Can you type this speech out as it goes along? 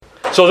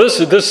So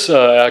this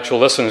actual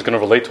lesson is going to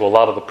relate to a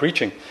lot of the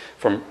preaching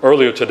from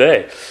earlier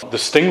today,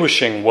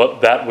 distinguishing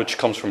that which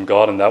comes from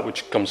God and that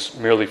which comes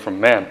merely from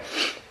man.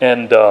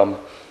 And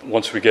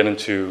once we get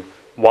into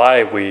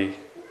why we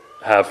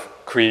have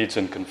creeds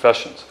and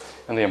confessions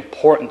and the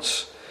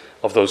importance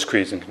of those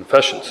creeds and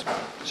confessions.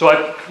 So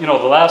the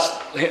last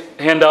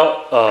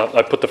handout,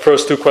 I put the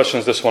first two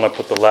questions. This one I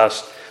put the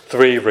last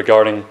three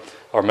regarding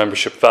our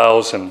membership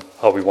vows and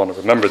how we want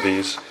to remember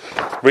these.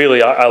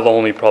 Really, I'll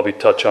only probably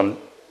touch on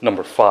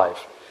number 5.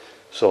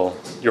 So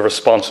you're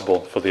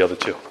responsible for the other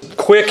two.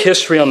 Quick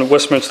history on the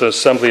Westminster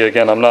Assembly.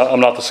 Again, I'm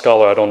not the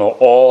scholar. I don't know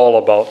all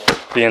about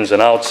the ins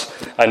and outs.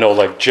 I know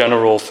like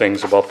general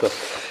things about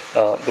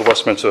the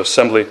Westminster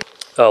Assembly.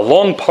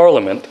 Long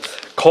Parliament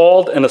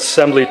called an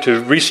assembly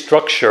to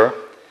restructure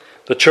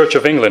the Church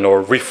of England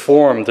or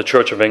reform the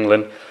Church of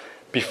England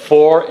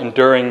before and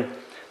during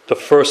the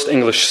First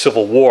English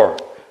Civil War,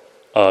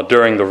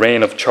 during the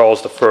reign of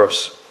Charles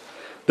I.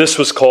 This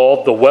was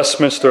called the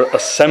Westminster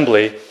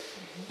Assembly,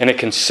 and it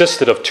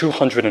consisted of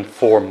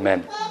 204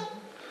 men,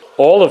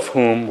 all of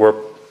whom were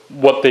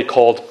what they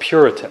called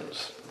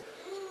Puritans.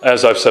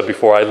 As I've said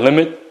before, I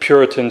limit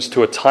Puritans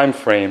to a time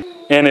frame,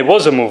 and it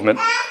was a movement.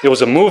 It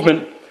was a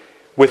movement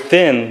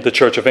within the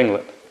Church of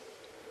England.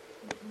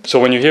 So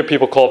when you hear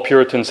people call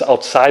Puritans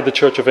outside the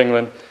Church of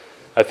England,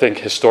 I think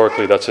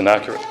historically that's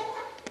inaccurate.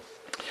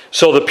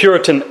 So the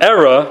Puritan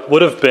era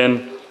would have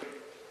been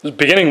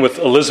beginning with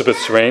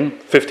Elizabeth's reign,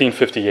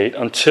 1558,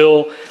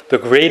 until the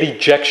Great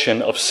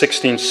Ejection of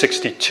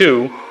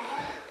 1662,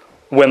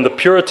 when the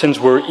Puritans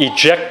were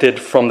ejected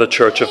from the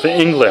Church of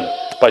England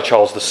by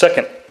Charles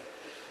II.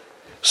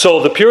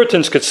 So the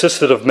Puritans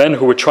consisted of men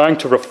who were trying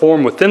to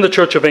reform within the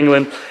Church of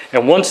England,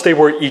 and once they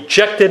were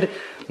ejected,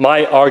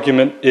 my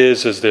argument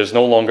is there's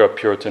no longer a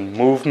Puritan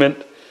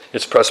movement.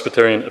 It's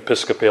Presbyterian,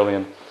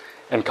 Episcopalian,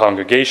 and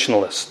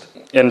Congregationalist.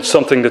 And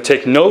something to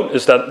take note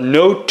is that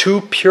no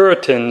two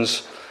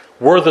Puritans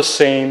were the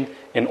same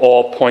in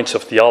all points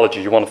of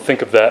theology. You want to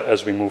think of that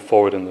as we move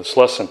forward in this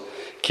lesson.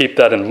 Keep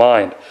that in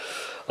mind.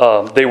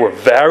 They were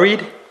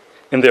varied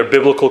in their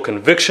biblical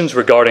convictions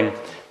regarding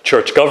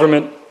church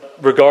government,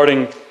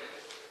 regarding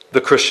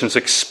the Christian's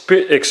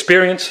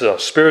experience,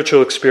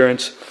 spiritual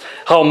experience.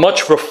 How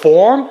much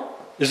reform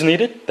is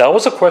needed? That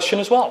was a question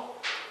as well.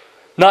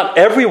 Not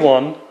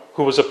everyone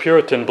who was a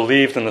Puritan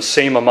believed in the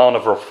same amount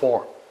of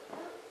reform,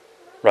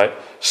 right?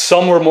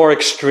 Some were more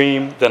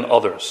extreme than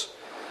others.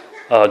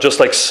 Just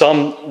like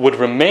some would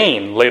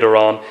remain later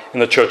on in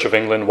the Church of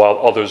England while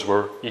others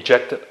were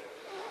ejected,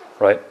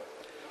 right?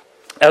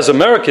 As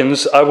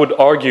Americans, I would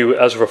argue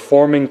as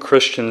reforming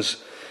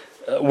Christians,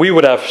 we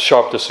would have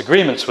sharp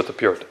disagreements with the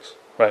Puritans,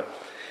 right?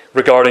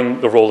 Regarding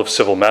the role of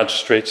civil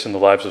magistrates in the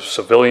lives of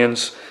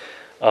civilians.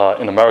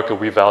 In America,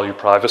 we value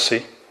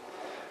privacy.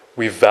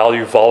 We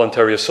value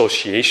voluntary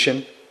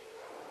association,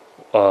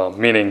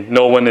 meaning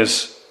no one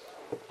is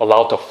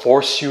allowed to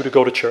force you to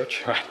go to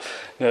church, right?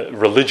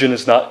 Religion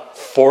is not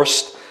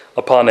forced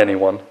upon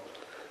anyone,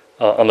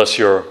 unless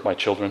you're my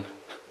children.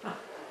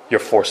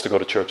 You're forced to go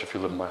to church if you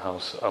live in my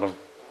house.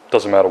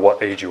 Doesn't matter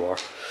what age you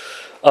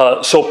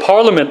are. So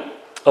Parliament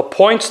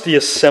appoints the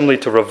Assembly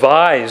to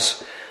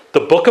revise the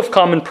Book of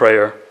Common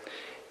Prayer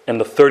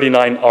and the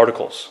 39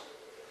 Articles.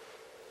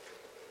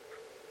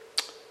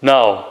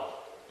 Now,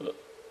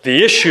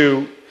 the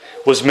issue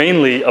was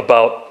mainly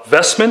about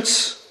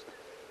vestments,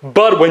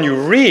 but when you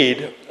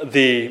read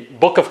the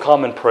Book of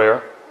Common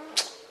Prayer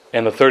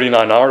and the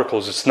 39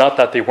 Articles, it's not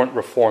that they weren't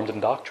reformed in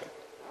doctrine.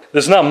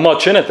 There's not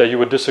much in it that you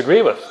would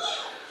disagree with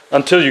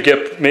until you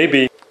get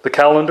maybe the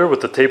calendar with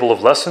the table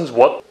of lessons.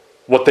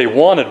 What they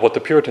wanted, what the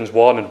Puritans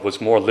wanted,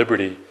 was more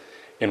liberty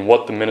in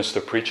what the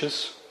minister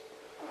preaches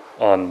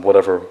on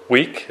whatever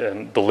week,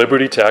 and the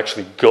liberty to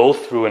actually go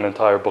through an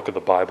entire book of the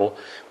Bible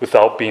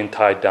without being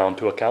tied down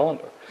to a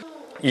calendar.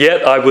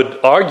 Yet I would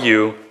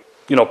argue,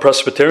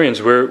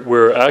 Presbyterians,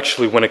 we're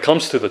actually, when it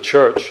comes to the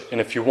church,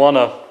 and if you want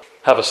to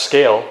have a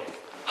scale,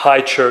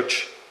 high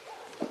church,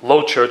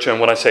 low church, and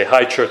when I say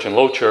high church and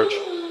low church,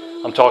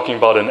 I'm talking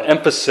about an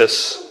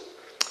emphasis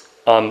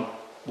on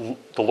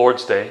the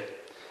Lord's Day,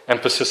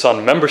 emphasis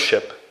on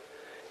membership,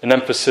 an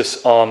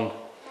emphasis on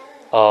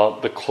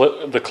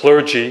the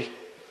clergy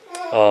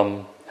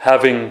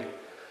having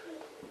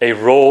a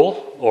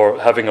role, or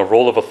having a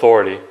role of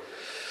authority,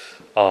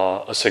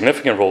 a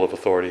significant role of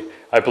authority.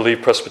 I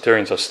believe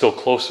Presbyterians are still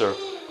closer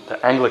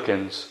to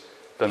Anglicans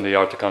than they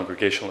are to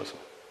Congregationalism.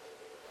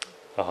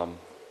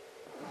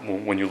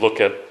 When you look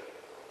at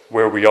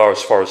where we are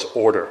as far as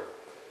order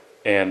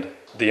and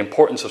the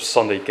importance of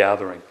Sunday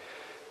gathering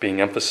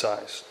being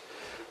emphasized,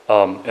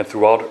 and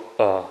throughout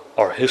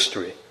our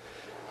history,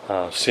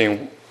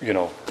 seeing,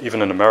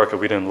 even in America,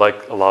 we didn't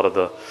like a lot of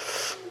the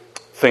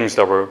things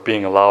that were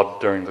being allowed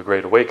during the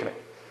Great Awakening.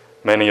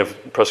 Many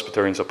of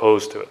Presbyterians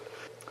opposed to it.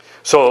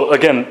 So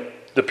again,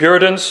 the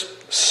Puritans,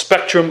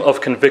 spectrum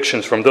of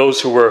convictions from those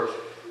who were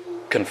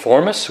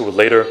conformists, who would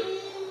later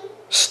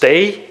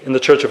stay in the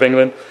Church of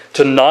England,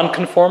 to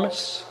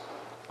nonconformists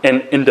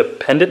and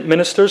independent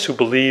ministers who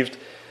believed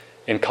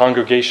in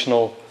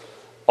congregational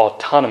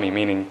autonomy,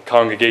 meaning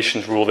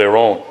congregations rule their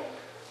own.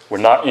 We're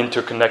not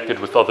interconnected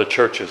with other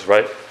churches,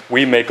 right?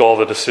 We make all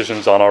the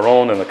decisions on our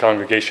own and the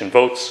congregation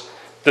votes.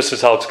 This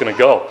is how it's going to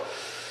go.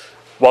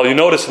 While you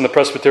notice in the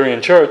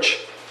Presbyterian Church,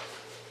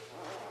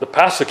 the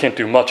pastor can't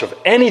do much of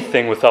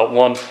anything without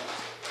one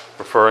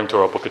referring to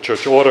our Book of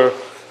Church Order,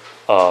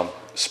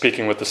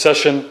 speaking with the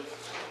session,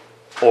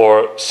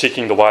 or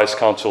seeking the wise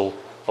counsel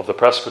of the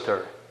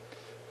presbytery,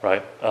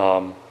 right?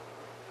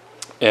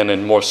 And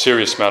in more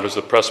serious matters,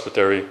 the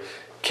presbytery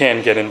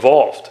can get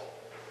involved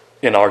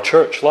in our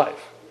church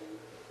life,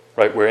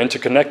 right? We're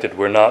interconnected.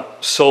 We're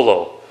not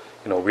solo.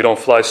 We don't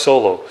fly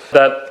solo.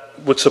 That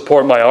would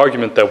support my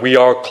argument that we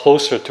are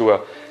closer to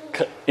a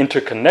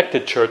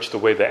interconnected church the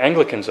way the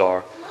Anglicans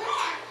are,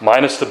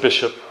 minus the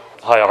bishop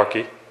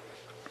hierarchy.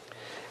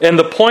 And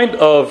the point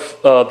of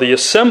the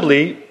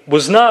assembly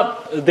was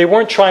not, they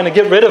weren't trying to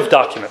get rid of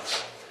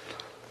documents,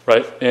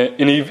 right?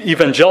 In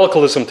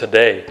evangelicalism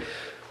today,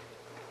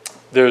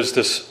 there's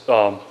this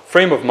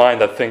frame of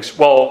mind that thinks,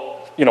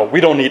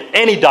 we don't need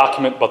any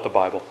document but the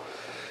Bible.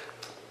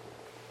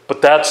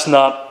 But that's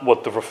not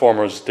what the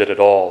Reformers did at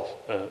all.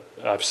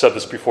 I've said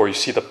this before. You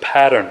see the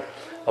pattern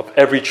of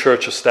every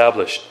church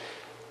established.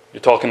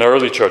 You're talking the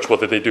early church.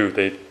 What did they do?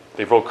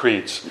 They wrote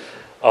creeds.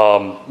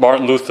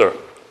 Martin Luther,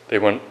 they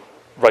went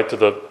right to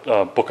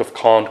the Book of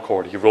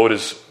Concord. He wrote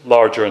his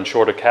larger and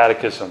shorter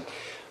catechism.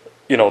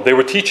 They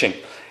were teaching.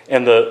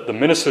 And the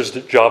minister's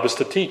job is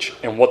to teach.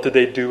 And what did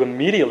they do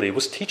immediately? It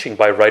was teaching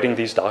by writing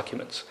these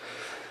documents.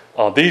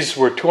 These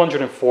were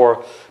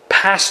 204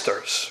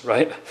 pastors,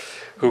 right,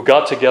 who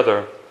got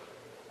together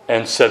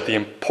and said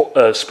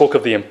spoke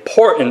of the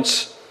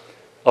importance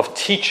of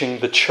teaching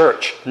the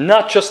church,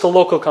 not just the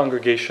local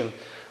congregation,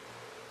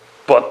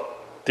 but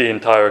the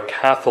entire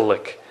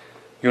Catholic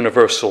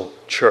universal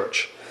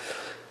church.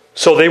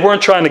 So they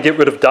weren't trying to get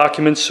rid of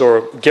documents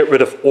or get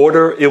rid of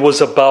order. It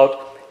was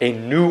about a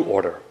new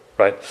order,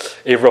 right?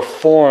 A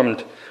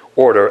reformed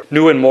order,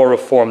 new and more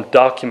reformed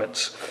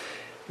documents,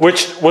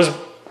 which was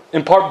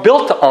in part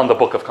built on the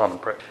Book of Common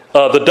Prayer.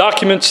 The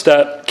documents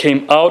that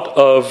came out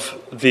of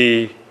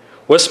the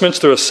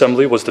Westminster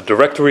Assembly was the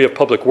Directory of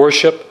Public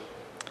Worship,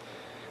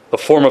 the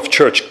form of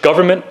church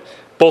government.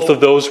 Both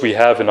of those we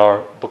have in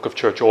our Book of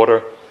Church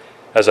Order.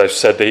 As I've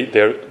said,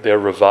 they're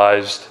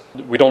revised.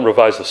 We don't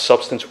revise the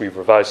substance, we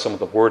revise some of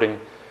the wording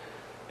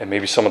and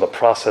maybe some of the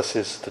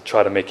processes to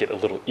try to make it a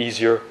little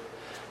easier,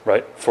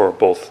 right, for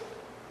both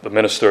the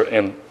minister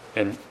and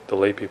the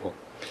lay people.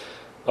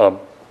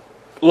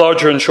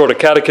 Larger and shorter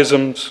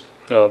catechisms,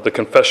 the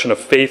Confession of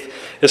Faith.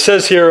 It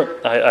says here,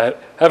 I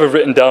have it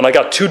written down, I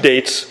got two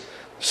dates,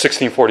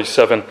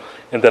 1647,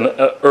 and then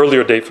an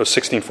earlier date for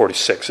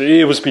 1646.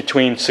 It was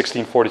between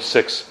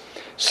 1646,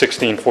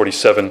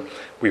 1647,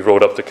 we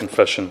wrote up the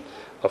Confession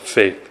of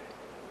Faith.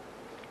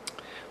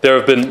 There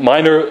have been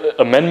minor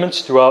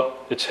amendments throughout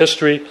its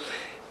history,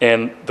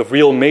 and the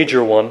real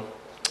major one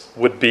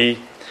would be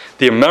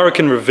the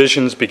American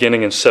revisions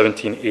beginning in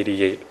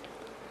 1788.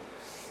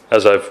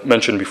 As I've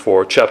mentioned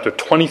before, chapter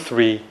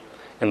 23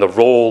 and the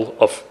role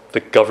of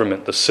the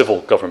government, the civil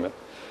government.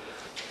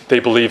 They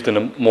believed in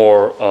a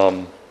more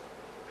of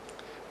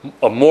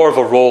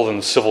a role in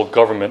the civil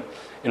government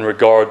in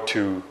regard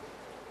to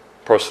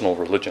personal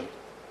religion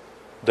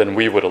than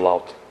we would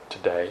allow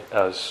today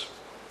as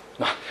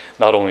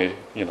not only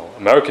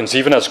Americans,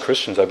 even as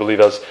Christians. I believe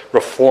as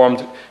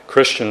Reformed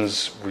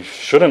Christians, we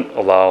shouldn't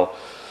allow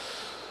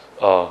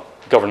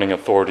governing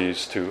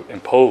authorities to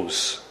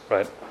impose,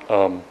 right?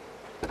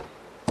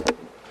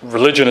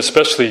 Religion,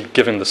 especially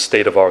given the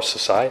state of our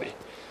society.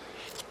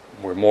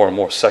 We're more and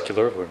more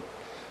secular.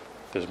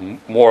 There's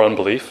more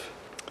unbelief.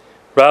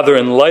 Rather,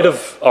 in light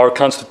of our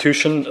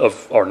Constitution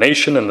of our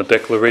nation and the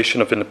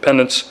Declaration of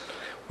Independence,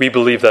 we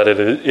believe that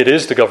it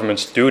is the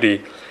government's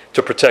duty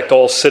to protect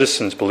all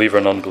citizens, believer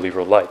and unbeliever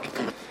alike.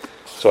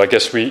 So I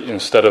guess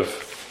instead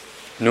of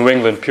New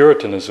England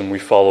Puritanism, we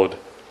followed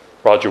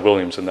Roger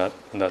Williams in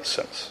that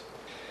sense.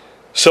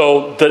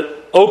 So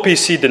the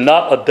OPC did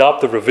not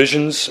adopt the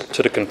revisions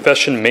to the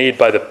confession made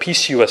by the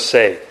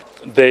PCUSA.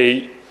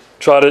 They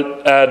tried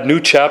to add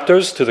new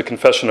chapters to the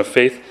Confession of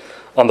Faith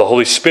on the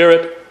Holy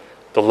Spirit,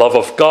 the love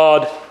of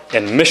God,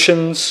 and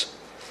missions,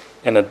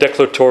 and a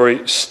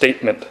declaratory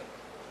statement,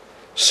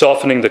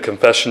 softening the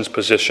confession's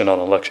position on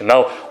election.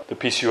 Now, the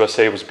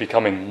PCUSA was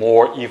becoming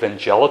more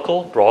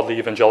evangelical, broadly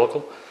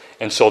evangelical,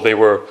 and so they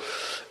were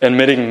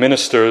admitting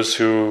ministers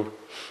who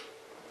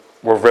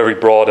were very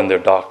broad in their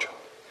doctrine.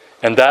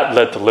 And that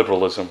led to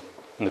liberalism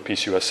in the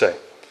PCUSA.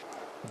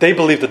 They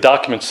believed the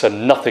document said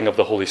nothing of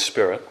the Holy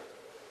Spirit,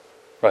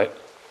 right?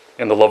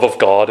 And the love of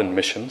God and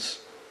missions.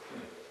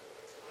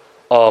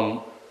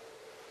 But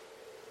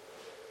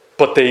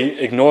they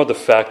ignored the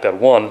fact that,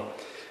 one,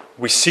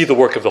 we see the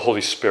work of the Holy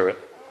Spirit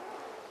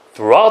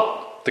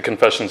throughout the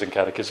confessions and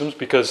catechisms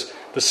because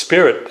the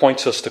Spirit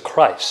points us to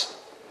Christ,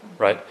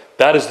 right?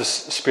 That is the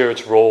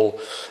Spirit's role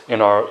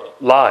in our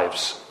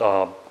lives.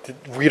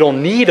 We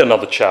don't need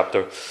another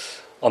chapter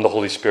on the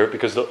Holy Spirit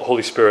because the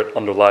Holy Spirit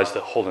underlies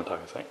the whole entire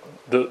thing.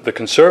 The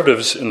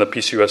conservatives in the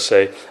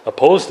PCUSA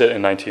opposed it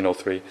in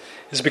 1903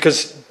 is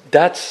because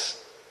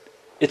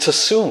it's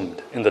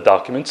assumed in the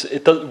documents.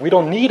 We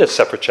don't need a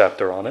separate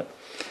chapter on it.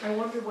 I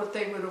wonder what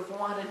they would have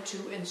wanted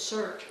to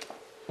insert.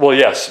 Well,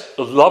 yes,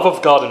 the love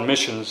of God and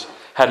missions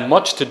had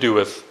much to do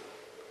with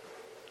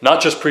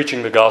not just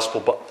preaching the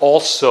gospel, but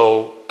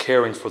also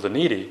caring for the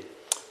needy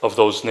of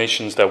those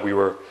nations that we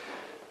were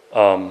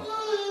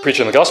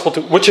preaching the gospel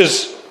to, which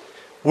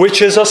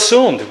is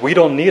assumed. We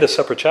don't need a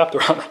separate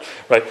chapter on it,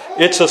 right?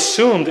 It's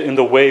assumed in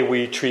the way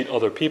we treat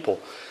other people,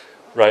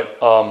 right?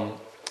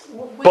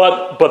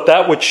 But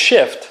that would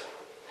shift.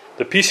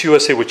 The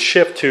PCUSA would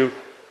shift to,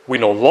 we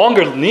no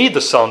longer need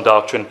the sound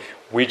doctrine.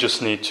 We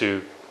just need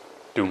to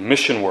do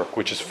mission work,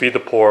 which is feed the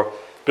poor,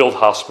 build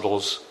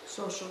hospitals.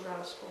 Social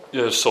gospel.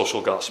 Yeah,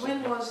 social gospel.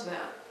 When was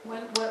that?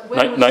 When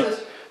was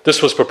this?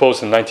 This was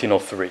proposed in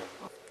 1903.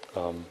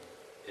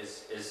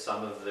 Is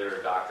some of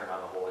their doctrine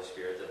on the Holy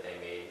Spirit that they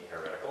made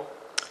heretical?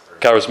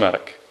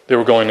 Charismatic. They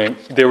were going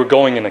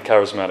in a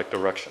charismatic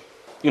direction.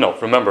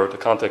 Remember the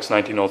context,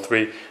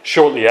 1903,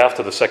 shortly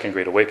after the Second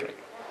Great Awakening.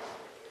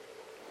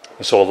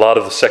 And so a lot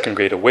of the Second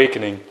Great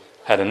Awakening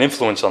had an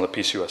influence on the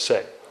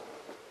PCUSA.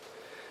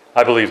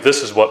 I believe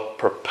this is what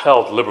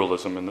propelled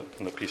liberalism in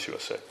the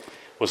PCUSA,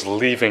 was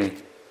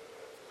leaving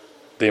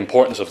the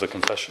importance of the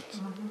confessions.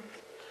 Mm-hmm.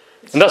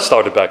 And that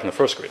started back in the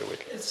First Great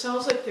Awakening. It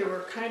sounds like they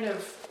were kind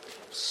of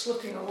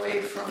slipping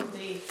away from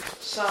the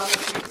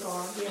sovereignty of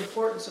God, the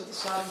importance of the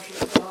sovereignty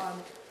of God.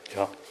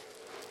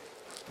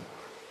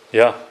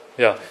 Yeah.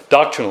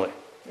 Doctrinally.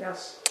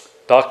 Yes.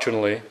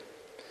 Doctrinally.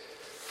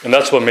 And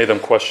that's what made them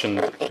question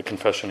the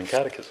confession and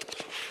catechisms.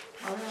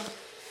 Oh,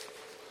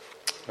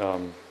 yeah.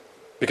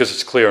 Because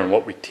it's clear in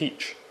what we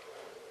teach.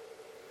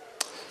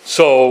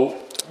 So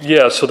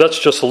that's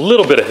just a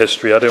little bit of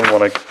history. I didn't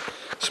want to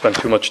spend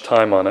too much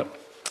time on it.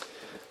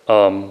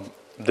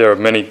 There are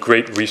many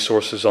great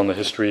resources on the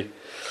history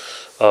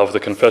of the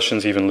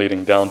confessions, even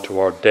leading down to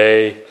our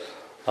day.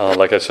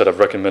 Like I said, I've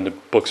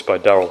recommended books by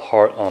Darrell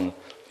Hart on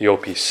the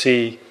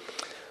OPC,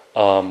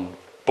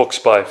 books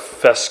by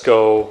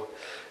Fesco.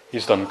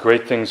 He's done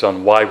great things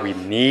on why we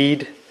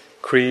need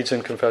creeds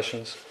and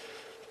confessions,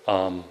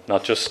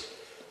 not just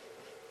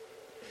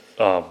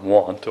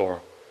want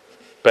or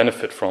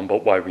benefit from,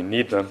 but why we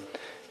need them.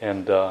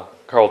 And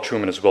Carl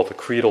Trueman as well, The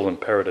Creedal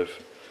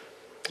Imperative.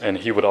 And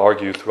he would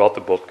argue throughout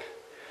the book,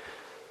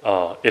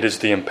 it is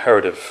the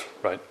imperative,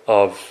 right,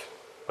 of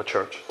a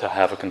church to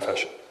have a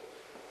confession.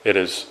 It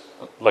is,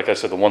 like I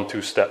said, the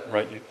 1-2 step,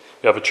 right? You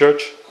have a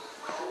church,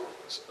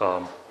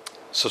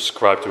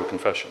 subscribe to a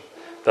confession.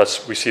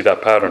 We see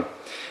that pattern.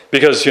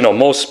 Because,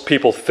 most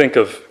people think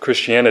of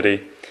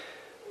Christianity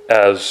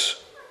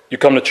as you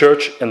come to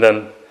church and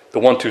then the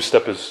 1-2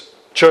 step is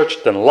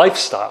church, then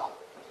lifestyle,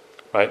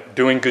 right?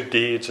 Doing good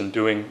deeds and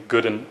doing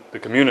good in the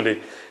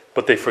community,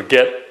 but they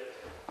forget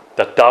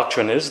that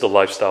doctrine is the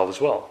lifestyle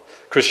as well.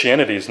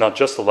 Christianity is not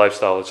just a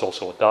lifestyle, it's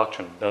also a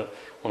doctrine.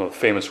 One of the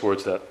famous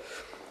words that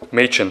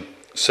Machen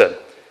said.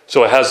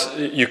 So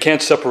you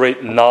can't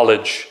separate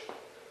knowledge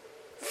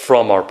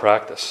from our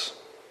practice,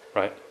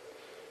 right?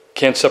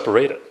 Can't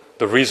separate it.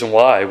 The reason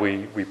why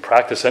we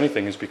practice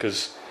anything is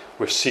because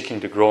we're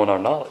seeking to grow in our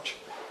knowledge.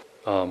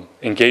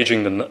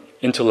 Engaging the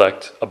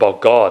intellect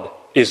about God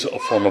is a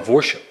form of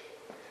worship.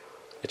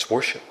 It's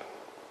worship.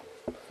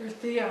 Your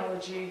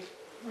theology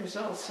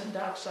results in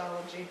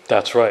doxology.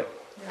 That's right.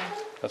 Yeah.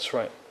 That's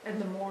right. And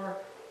the more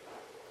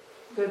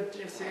good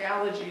your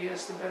theology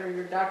is, the better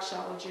your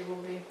doxology will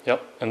be.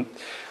 Yep. And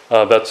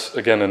that's,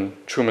 again, in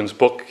Trueman's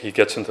book, he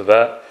gets into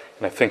that.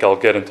 And I think I'll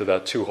get into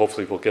that too.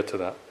 Hopefully we'll get to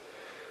that.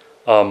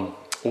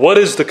 What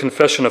is the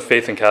confession of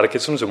faith and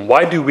catechisms, and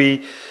why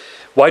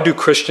do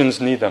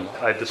Christians need them?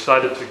 I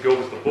decided to go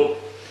with the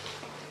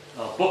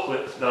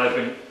booklet that I've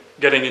been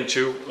getting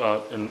into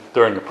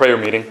during the prayer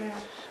meeting. Yeah.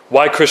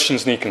 Why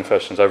Christians need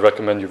confessions. I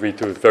recommend you read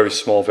through it. Very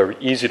small, very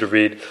easy to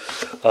read,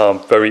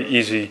 very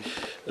easy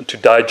to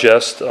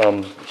digest.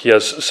 He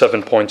has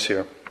 7 points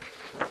here.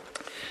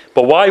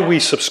 But why we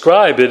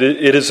subscribe, it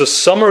is a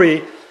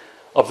summary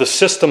of the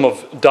system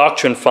of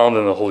doctrine found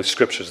in the Holy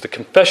Scriptures. The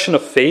confession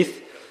of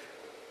faith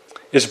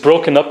is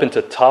broken up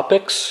into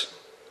topics,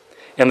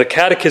 and the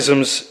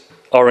catechisms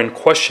are in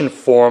question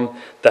form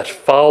that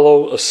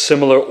follow a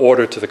similar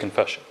order to the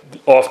confession.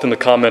 Often the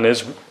comment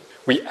is,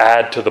 we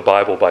add to the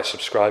Bible by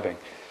subscribing.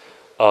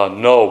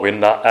 No, we're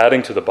not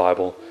adding to the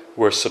Bible.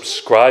 We're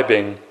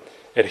subscribing,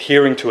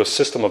 adhering to a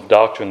system of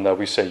doctrine that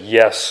we say,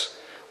 yes,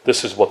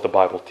 this is what the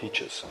Bible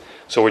teaches.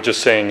 So we're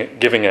just saying,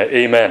 giving an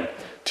amen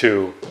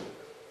to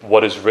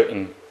what is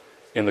written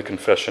in the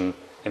confession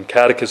and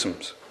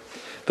catechisms.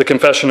 The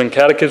confession and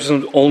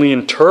catechisms only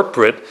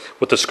interpret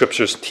what the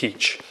Scriptures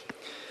teach.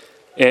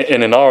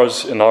 And in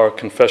our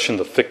confession,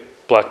 the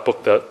thick black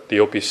book that the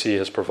OPC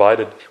has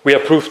provided, we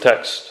have proof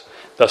texts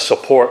that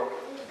support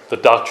the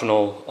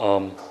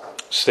doctrinal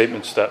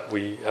statements that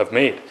we have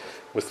made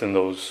within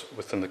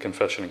the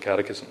confession and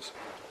catechisms.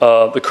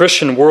 The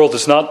Christian world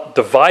is not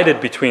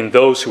divided between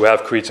those who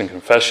have creeds and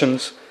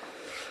confessions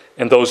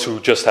and those who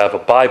just have a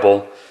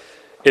Bible,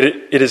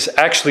 it is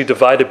actually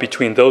divided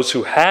between those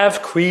who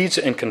have creeds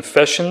and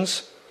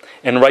confessions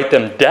and write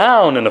them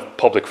down in a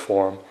public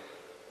forum,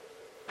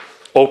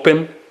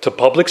 open to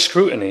public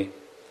scrutiny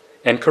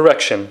and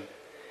correction,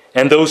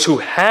 and those who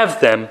have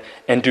them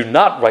and do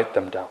not write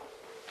them down.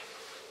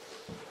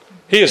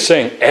 He is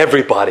saying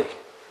everybody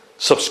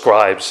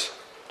subscribes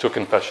to a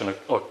confession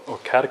or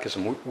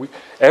catechism.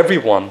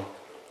 Everyone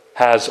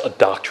has a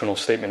doctrinal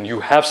statement. You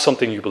have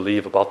something you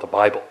believe about the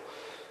Bible,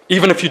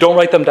 even if you don't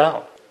write them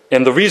down.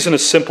 And the reason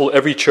is simple.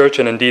 Every church,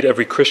 and indeed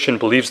every Christian,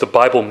 believes the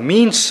Bible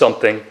means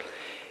something,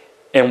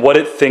 and what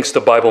it thinks the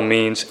Bible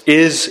means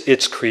is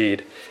its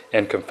creed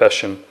and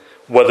confession,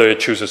 whether it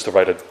chooses to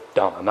write it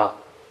down or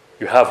not.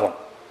 You have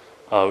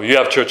one. You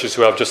have churches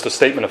who have just a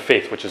statement of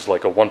faith, which is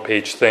like a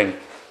one-page thing.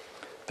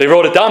 They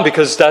wrote it down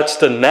because that's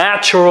the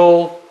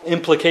natural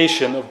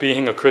implication of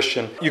being a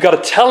Christian. You got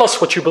to tell us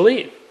what you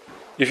believe.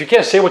 If you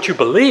can't say what you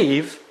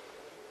believe,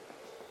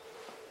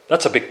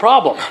 that's a big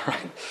problem,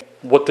 right?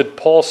 What did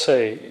Paul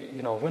say?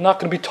 We're not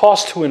going to be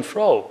tossed to and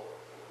fro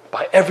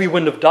by every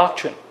wind of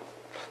doctrine.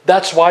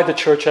 That's why the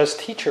church has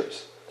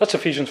teachers. That's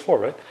Ephesians 4,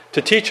 right?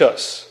 To teach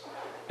us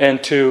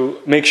and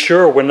to make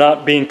sure we're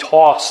not being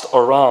tossed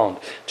around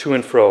to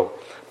and fro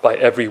by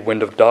every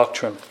wind of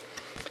doctrine.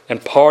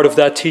 And part of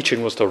that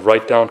teaching was to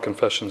write down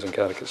confessions and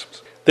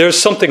catechisms. There's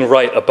something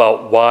right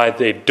about why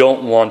they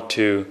don't want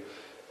to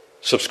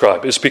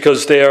subscribe. It's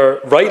because they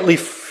are rightly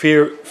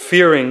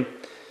fearing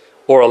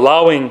or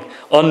allowing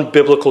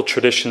unbiblical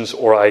traditions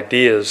or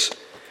ideas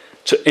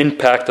to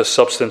impact the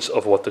substance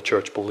of what the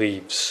church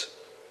believes.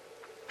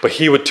 But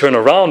he would turn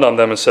around on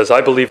them and says,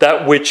 I believe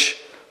that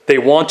which they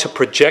want to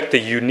project the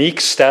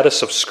unique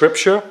status of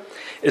Scripture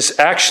is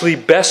actually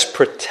best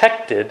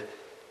protected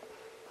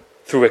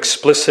through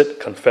explicit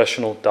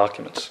confessional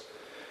documents.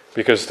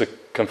 Because the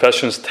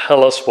confessions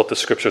tell us what the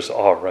Scriptures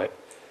are, right?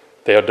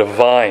 They are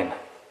divine.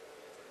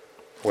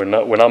 We're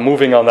not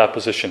moving on that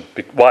position.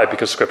 Why?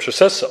 Because Scripture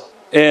says so.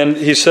 And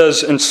he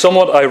says, and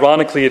somewhat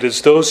ironically, it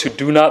is those who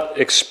do not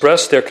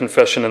express their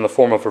confession in the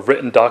form of a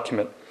written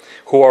document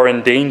who are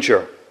in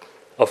danger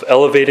of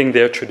elevating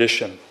their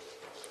tradition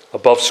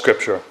above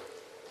Scripture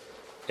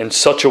in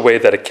such a way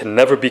that it can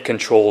never be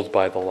controlled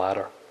by the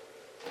latter.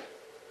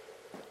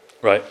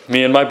 Right?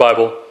 Me and my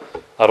Bible,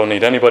 I don't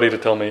need anybody to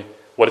tell me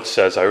what it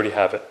says. I already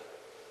have it.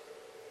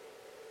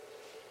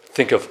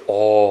 Think of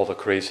all the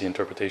crazy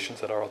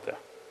interpretations that are out there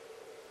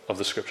of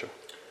the Scripture.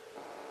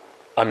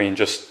 I mean,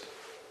 just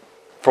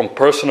from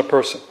person to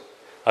person.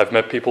 I've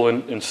met people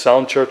in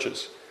sound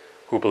churches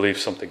who believe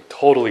something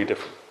totally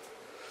different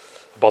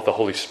about the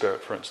Holy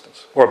Spirit, for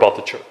instance, or about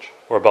the church,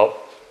 or about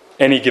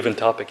any given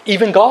topic,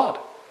 even God.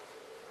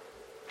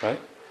 Right?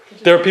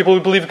 There are people who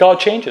believe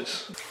God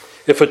changes.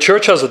 If a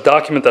church has a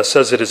document that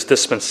says it is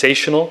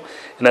dispensational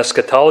in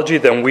eschatology,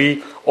 then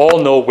we all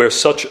know where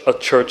such a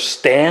church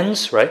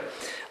stands, right,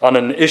 on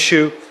an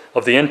issue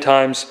of the end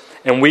times,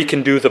 and we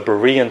can do the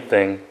Berean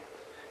thing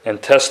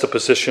and test the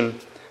position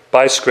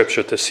by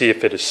Scripture to see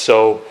if it is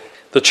so.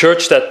 The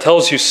church that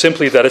tells you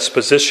simply that its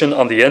position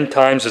on the end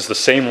times is the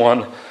same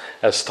one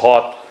as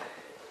taught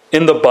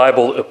in the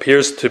Bible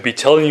appears to be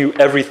telling you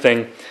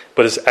everything,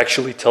 but is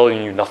actually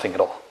telling you nothing at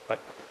all. Right?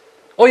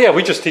 Oh yeah,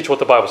 we just teach what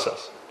the Bible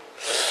says.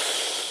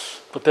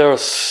 But there are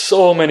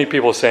so many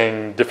people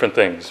saying different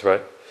things,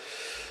 right?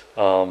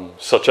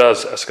 Such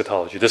as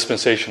eschatology,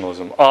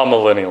 dispensationalism,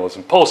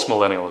 amillennialism,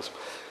 postmillennialism.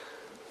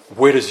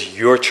 Where does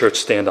your church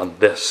stand on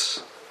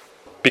this?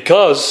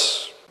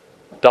 Because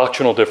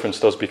doctrinal difference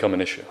does become an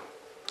issue.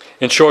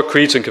 In short,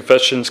 creeds and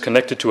confessions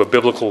connected to a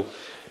biblical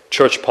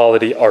church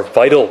polity are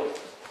vital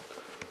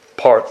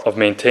part of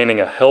maintaining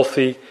a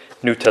healthy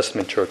New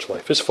Testament church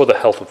life. It's for the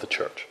health of the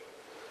church,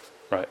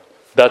 right?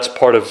 That's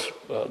part of,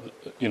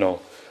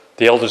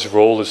 the elder's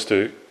role is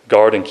to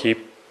guard and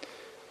keep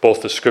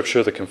both the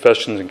Scripture, the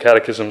confessions, and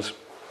catechisms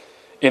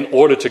in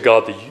order to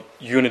guard the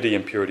unity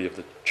and purity of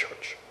the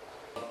church.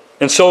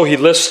 And so he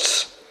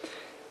lists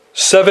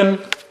 7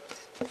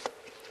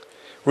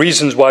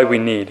 reasons why we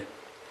need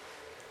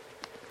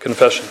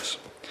confessions.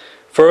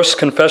 First,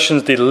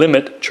 confessions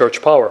delimit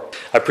church power.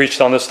 I preached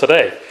on this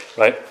today,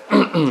 right?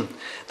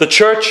 The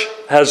church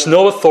has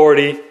no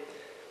authority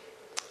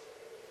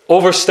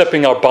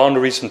overstepping our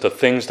boundaries into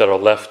things that are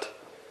left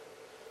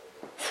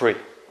free.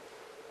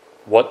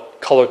 What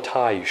color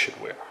tie you should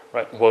wear,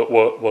 right?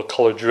 What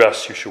color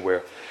dress you should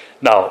wear.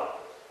 Now,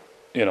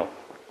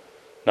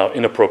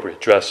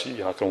 inappropriate dress,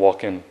 you're not going to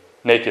walk in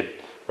naked,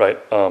 right?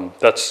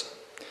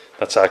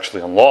 That's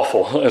actually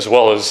unlawful as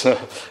well as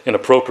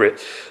inappropriate.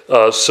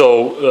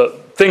 So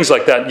things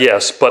like that,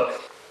 yes.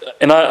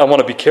 And I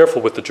want to be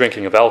careful with the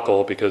drinking of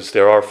alcohol because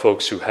there are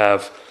folks who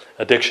have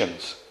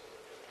addictions.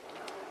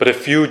 But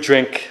if you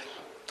drink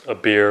a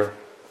beer,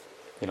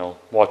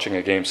 watching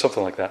a game,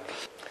 something like that,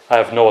 I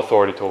have no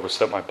authority to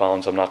overstep my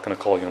bounds. I'm not going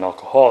to call you an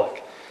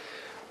alcoholic.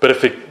 But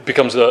if it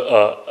becomes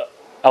a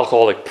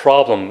alcoholic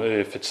problem,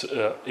 if it's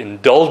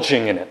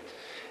indulging in it,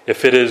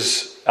 if it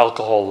is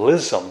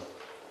alcoholism,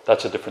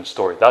 that's a different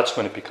story. That's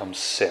when it becomes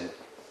sin.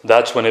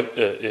 that's when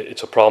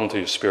it's a problem to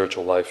your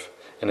spiritual life,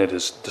 and it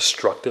is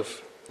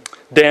destructive.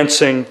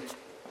 Dancing,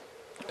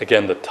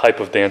 again, the type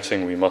of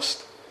dancing we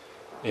must,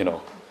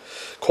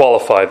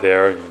 qualify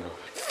there.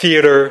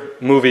 Theater,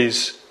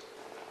 movies,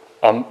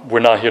 we're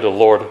not here to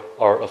lord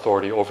our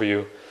authority over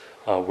you.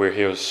 We're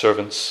here as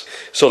servants.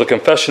 So the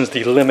confessions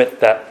delimit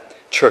that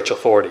church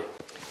authority.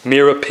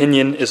 Mere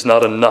opinion is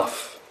not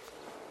enough,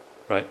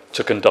 right,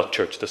 to conduct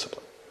church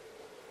discipline.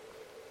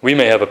 We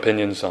may have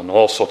opinions on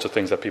all sorts of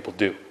things that people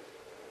do,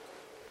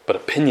 but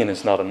opinion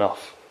is not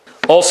enough.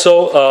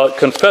 Also,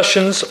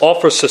 confessions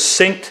offer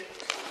succinct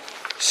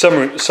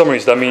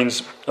summaries. That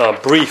means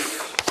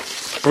brief.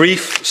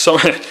 Brief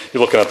summary.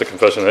 You're looking at the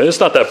confession. It's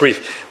not that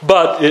brief,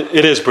 but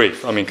it is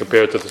brief. I mean,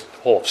 compared to the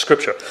whole of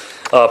Scripture.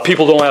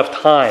 People don't have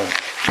time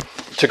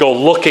to go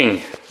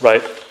looking,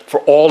 right,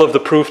 for all of the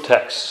proof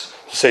texts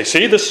to say,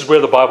 see, this is where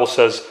the Bible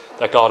says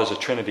that God is a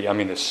Trinity. I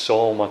mean, there's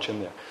so much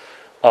in there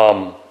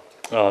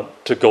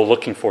to go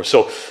looking for.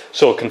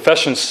 So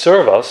confessions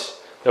serve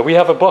us that we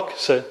have a book.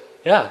 Say,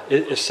 yeah,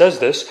 it says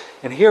this,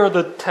 and here are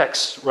the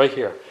texts right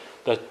here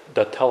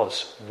that tell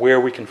us where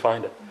we can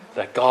find it.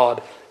 That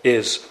God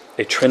is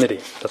a Trinity.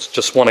 That's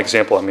just one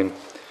example. I mean,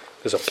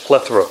 there's a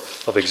plethora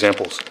of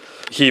examples.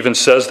 He even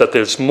says that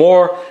there's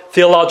more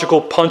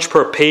theological punch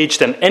per page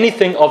than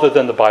anything other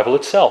than the Bible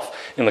itself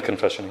in the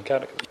Confession and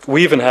Catechism.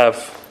 We even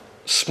have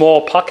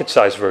small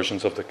pocket-sized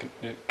versions of the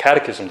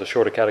Catechism, the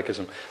shorter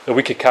Catechism, that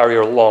we could carry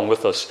along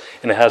with us,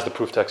 and it has the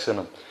proof text in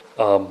them.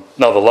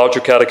 Now, the larger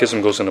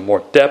Catechism goes into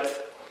more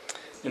depth.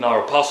 In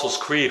our Apostles'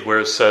 Creed, where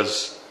it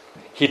says,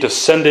 He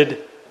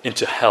descended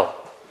into hell,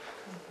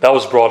 that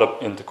was brought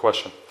up into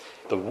question.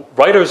 The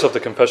writers of the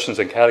Confessions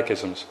and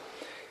Catechisms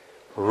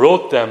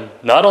wrote them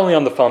not only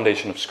on the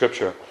foundation of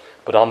Scripture,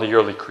 but on the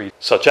early creed,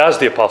 such as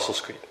the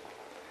Apostles' Creed.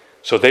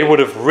 So they would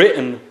have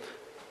written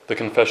the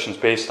confessions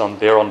based on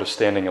their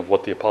understanding of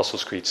what the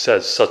Apostles' Creed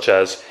says, such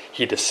as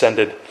He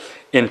descended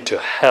into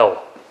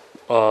hell.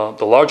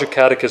 The larger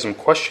Catechism,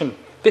 question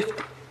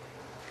 50,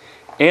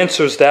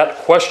 answers that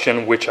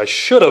question, which I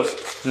should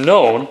have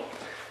known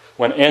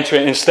when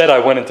answering. Instead, I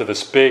went into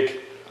this big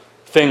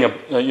thing of,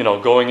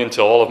 going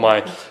into all of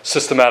my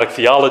systematic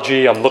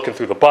theology. I'm looking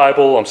through the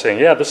Bible. I'm saying,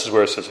 yeah, this is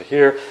where it says it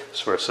here.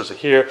 This is where it says it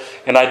here.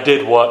 And I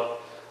did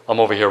what I'm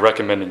over here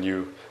recommending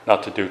you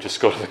not to do. Just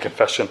go to the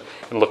confession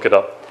and look it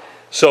up.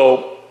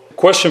 So,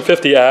 question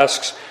 50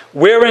 asks,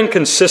 wherein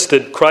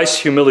consisted Christ's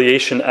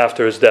humiliation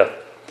after His death?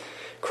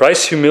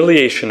 Christ's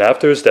humiliation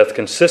after His death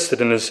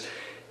consisted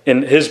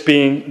in His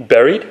being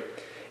buried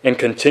and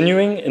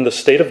continuing in the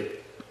state of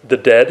the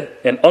dead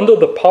and under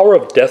the power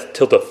of death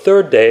till the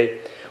third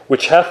day,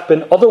 which hath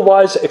been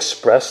otherwise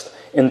expressed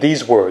in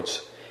these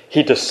words,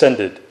 He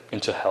descended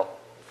into hell.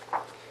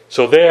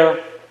 So they're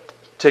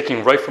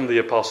taking right from the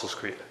Apostles'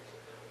 Creed.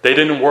 They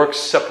didn't work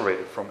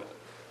separated from it.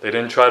 They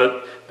didn't try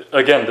to,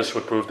 again, this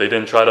would prove they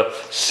didn't try to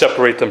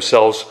separate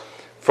themselves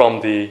from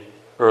the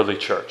early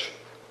church.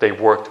 They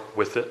worked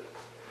with it.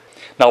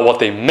 Now, what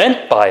they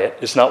meant by it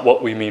is not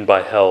what we mean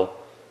by hell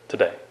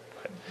today.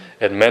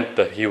 It meant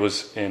that He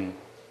was in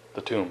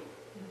the tomb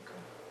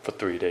for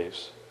 3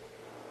 days.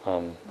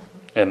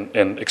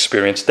 And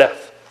experienced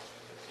death.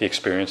 He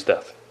experienced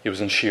death. He was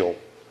in Sheol.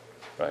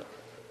 Right?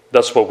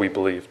 That's what we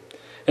believe.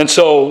 And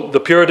so the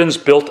Puritans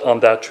built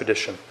on that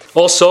tradition.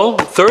 Also,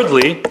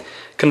 thirdly,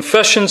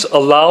 confessions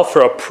allow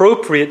for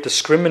appropriate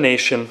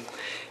discrimination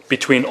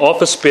between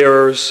office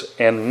bearers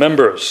and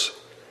members.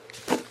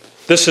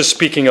 This is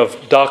speaking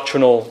of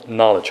doctrinal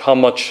knowledge, how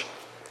much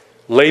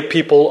lay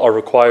people are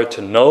required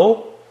to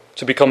know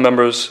to become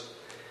members,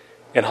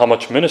 and how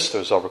much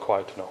ministers are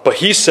required to know. But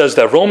he says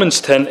that Romans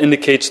 10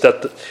 indicates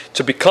that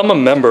to become a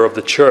member of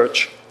the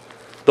church,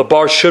 the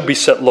bar should be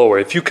set lower.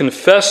 If you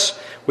confess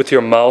with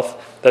your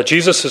mouth that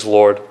Jesus is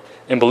Lord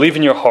and believe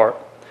in your heart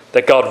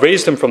that God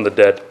raised Him from the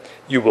dead,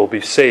 you will be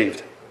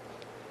saved.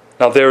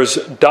 Now, there is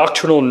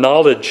doctrinal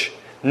knowledge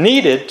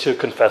needed to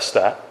confess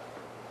that.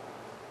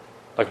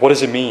 Like, what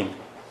does it mean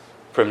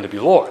for Him to be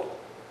Lord?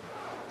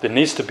 There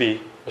needs to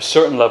be a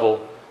certain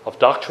level of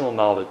doctrinal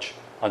knowledge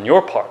on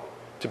your part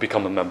to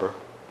become a member.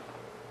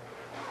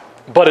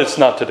 But it's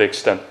not to the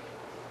extent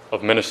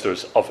of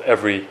ministers of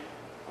every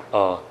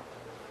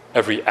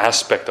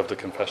aspect of the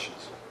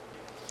confessions.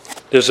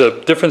 There's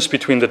a difference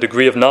between the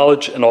degree of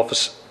knowledge an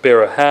office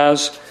bearer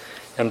has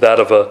and that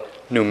of a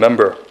new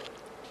member.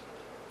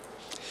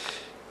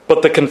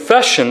 But the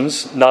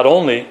confessions not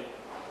only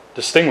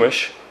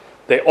distinguish,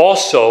 they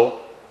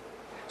also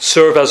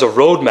serve as a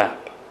roadmap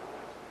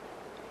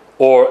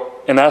or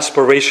an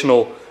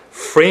aspirational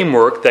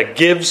framework that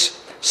gives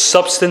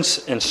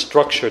substance and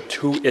structure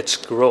to its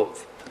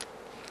growth.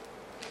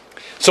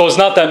 So it's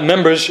not that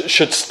members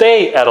should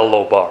stay at a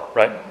low bar,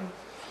 right?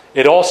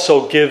 It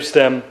also gives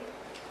them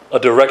a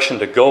direction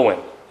to go in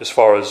as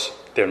far as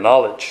their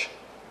knowledge.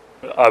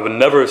 I would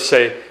never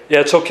say, yeah,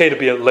 it's okay to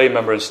be a lay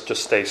member and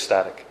just stay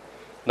static,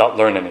 not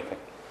learn anything.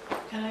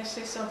 Can I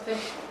say something?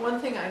 One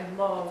thing I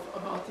love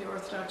about the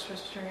Orthodox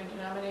Presbyterian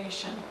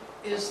denomination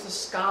is the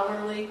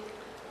scholarly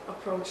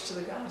approach to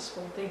the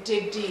gospel. They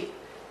dig deep.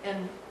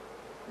 And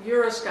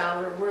you're a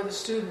scholar, we're the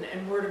student,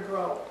 and we're to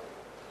grow.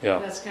 Yeah.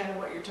 And that's kind of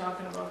what you're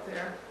talking about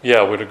there.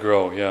 Yeah, we're to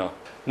grow, yeah.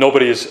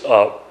 Nobody is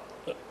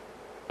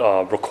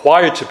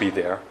required to be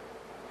there,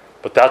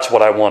 but that's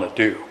what I want to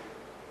do.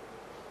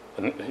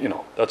 And,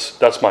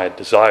 that's my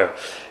desire.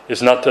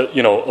 Is not to,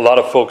 a lot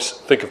of folks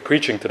think of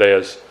preaching today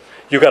as,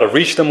 you got to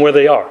reach them where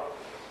they are.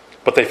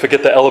 But they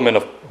forget the element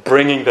of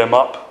bringing them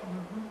up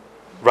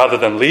rather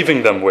than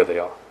leaving them where they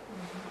are.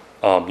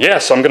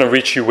 Yes, I'm going to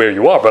reach you where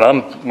you are,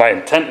 but my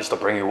intent is to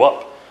bring you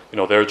up.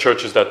 There are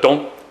churches that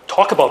don't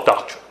talk about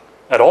doctrine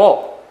at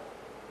all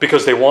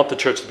because they want the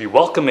church to be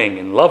welcoming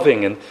and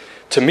loving. And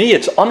to me,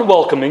 it's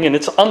unwelcoming and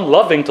it's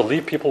unloving to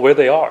leave people where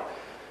they are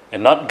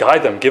and not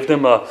guide them, give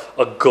them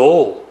a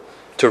goal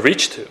to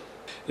reach to.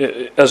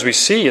 As we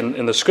see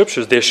in the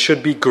scriptures, there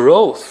should be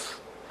growth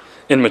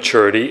in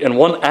maturity, and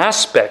one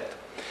aspect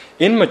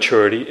in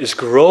maturity is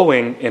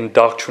growing in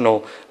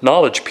doctrinal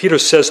knowledge. Peter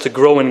says to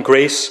grow in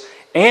grace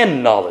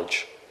and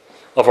knowledge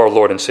of our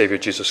Lord and Savior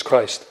Jesus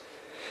Christ.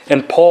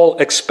 And Paul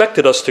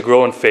expected us to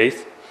grow in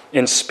faith,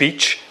 in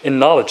speech, in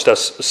knowledge.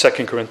 That's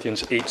 2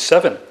 Corinthians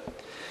 8:7.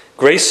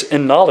 Grace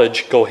and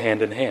knowledge go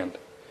hand in hand,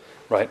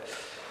 right?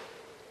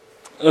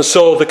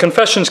 So the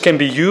confessions can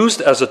be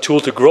used as a tool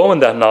to grow in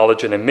that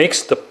knowledge, and it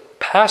makes the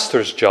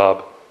pastor's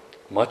job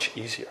much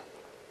easier.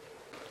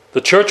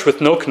 The church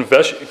with no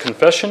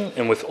confession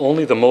and with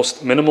only the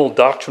most minimal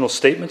doctrinal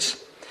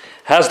statements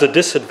has the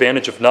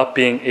disadvantage of not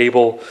being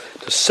able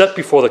to set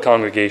before the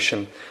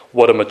congregation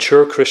what a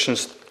mature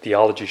Christian's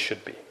theology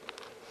should be.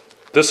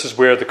 This is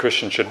where the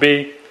Christian should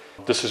be.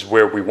 This is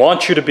where we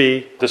want you to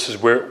be. This is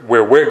where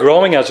we're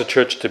growing as a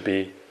church to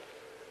be.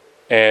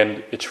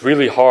 And it's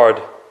really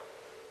hard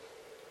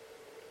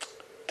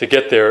to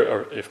get there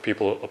or if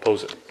people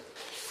oppose it.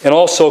 And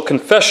also,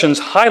 confessions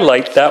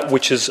highlight that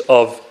which is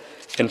of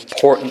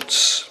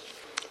importance.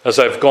 As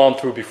I've gone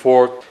through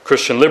before,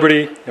 Christian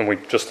liberty, and we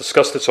just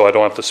discussed it, so I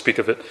don't have to speak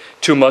of it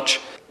too much.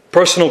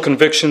 Personal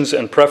convictions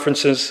and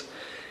preferences.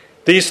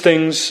 These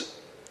things,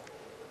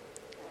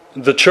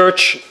 the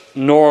church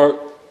nor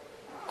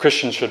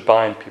Christians should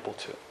bind people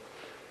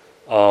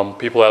to.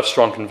 People have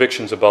strong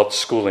convictions about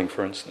schooling,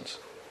 for instance.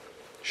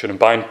 Shouldn't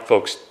bind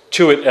folks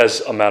to it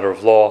as a matter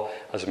of law,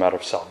 as a matter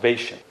of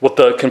salvation. What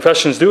the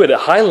confessions do, it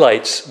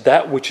highlights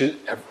that which is,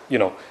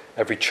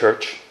 every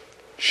church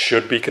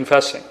should be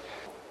confessing.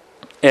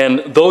 And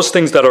those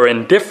things that are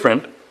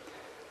indifferent,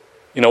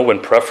 when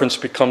preference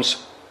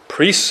becomes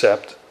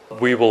precept,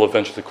 we will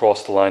eventually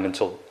cross the line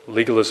into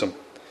legalism.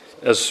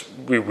 As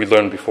we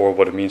learned before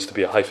what it means to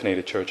be a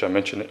hyphenated church, I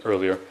mentioned it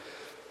earlier,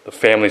 the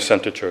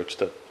family-centered church,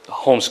 the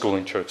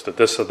homeschooling church, the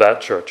this or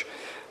that church.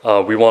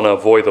 We want to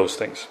avoid those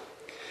things.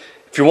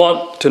 If you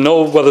want to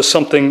know whether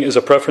something is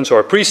a preference or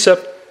a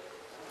precept,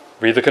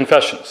 read the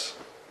confessions,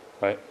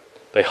 right?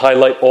 They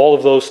highlight all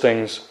of those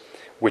things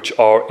which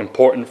are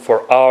important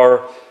for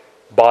our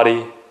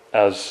body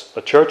as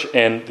a church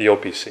and the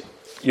OPC.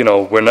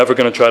 We're never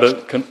going to try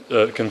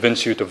to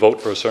convince you to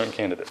vote for a certain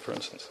candidate, for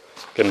instance,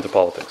 get into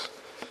politics.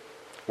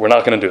 We're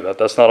not going to do that.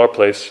 That's not our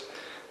place.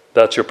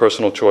 That's your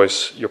personal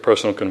choice, your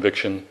personal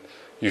conviction.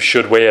 You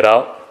should weigh it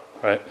out,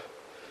 right?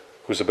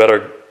 Who's a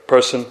better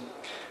person?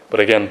 But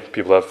again,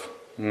 people have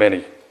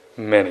many,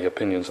 many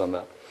opinions on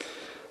that.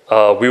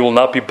 We will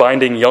not be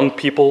binding young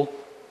people,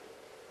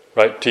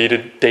 right, to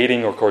either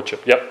dating or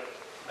courtship. Yep,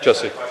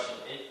 Jesse. I have a question.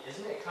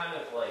 Isn't it kind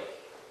of like,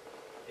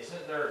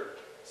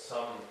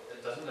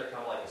 doesn't there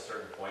come like a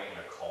certain point in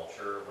a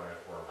culture when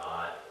if we're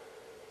not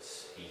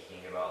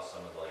speaking about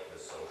some of like the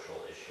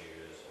social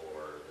issues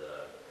or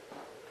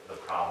the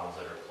problems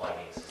that are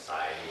plaguing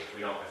society, if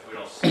we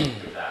don't speak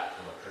to that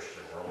from a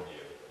Christian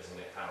worldview, isn't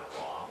it kind of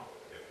wrong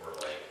if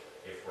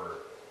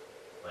we're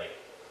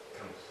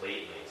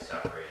completely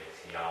separating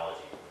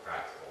theology from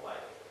practical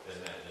life?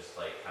 Isn't it just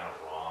like kind of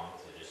wrong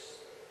to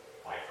just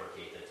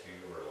bifurcate the two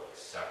or like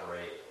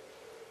separate?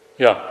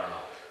 Yeah. I don't know.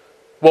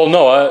 Well,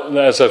 no,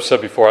 as I've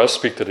said before, I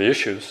speak to the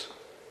issues,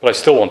 but I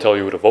still won't tell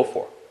you who to vote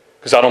for,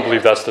 because I don't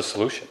believe that's the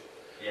solution,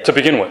 to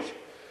begin with.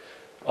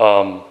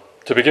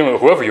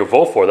 Whoever you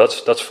vote for,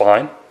 that's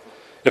fine.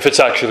 If it's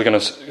actually going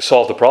to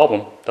solve the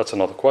problem, that's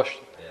another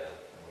question.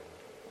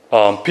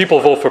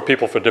 People vote for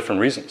people for different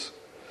reasons.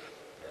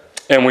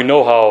 And we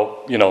know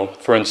how,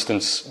 for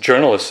instance,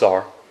 journalists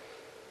are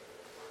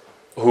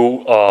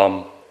who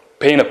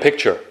paint a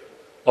picture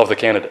of the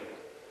candidate.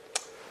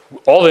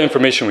 All the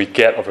information we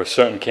get of a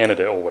certain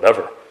candidate or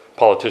whatever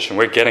politician,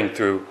 we're getting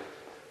through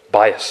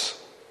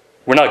bias.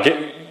 We're not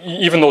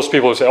even those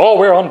people who say, "Oh,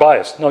 we're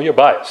unbiased." No, you're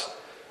biased.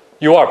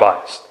 You are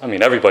biased. I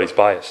mean, everybody's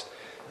biased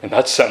in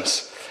that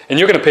sense. And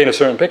you're going to paint a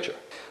certain picture.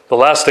 The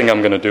last thing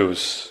I'm going to do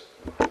is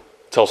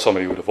tell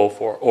somebody who to vote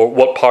for or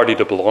what party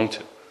to belong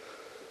to,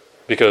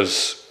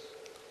 because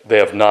they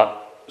have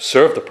not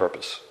served the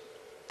purpose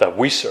that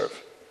we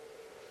serve.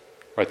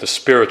 Right? The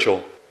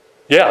spiritual.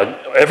 Yeah,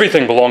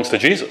 everything belongs to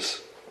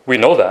Jesus. We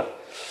know that.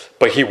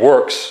 But he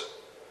works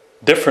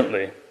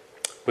differently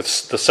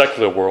with the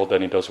secular world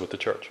than he does with the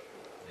church.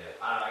 Yeah,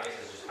 I guess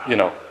it's just kind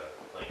of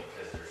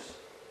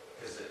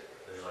because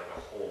there's like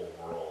a whole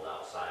world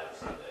outside of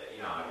Sunday.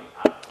 I mean,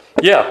 I don't know.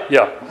 Yeah.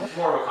 It's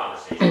more of a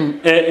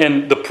conversation.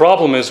 And the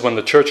problem is when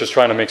the church is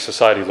trying to make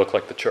society look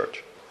like the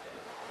church.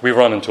 We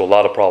run into a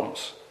lot of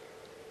problems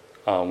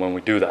when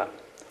we do that.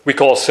 We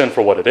call sin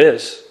for what it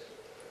is.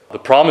 The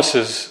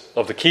promises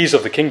of the keys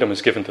of the kingdom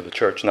is given to the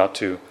church, not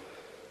to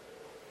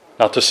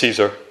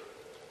Caesar,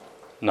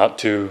 not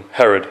to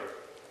Herod.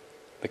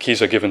 The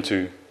keys are given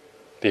to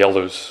the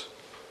elders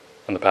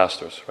and the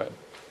pastors, right?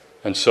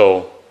 And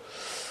so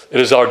it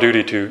is our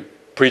duty to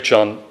preach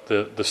on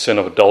the sin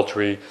of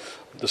adultery,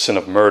 the sin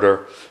of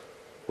murder,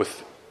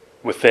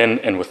 within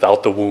and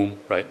without the womb,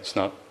 right? It's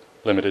not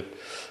limited.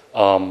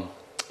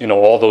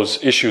 All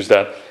those issues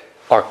that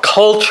are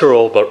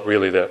cultural, but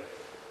really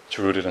it's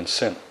rooted in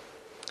sin.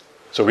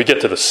 So we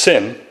get to the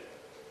sin,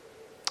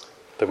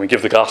 then we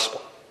give the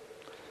gospel.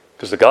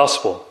 Because the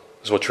gospel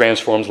is what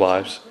transforms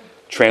lives,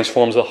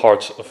 transforms the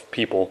hearts of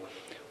people,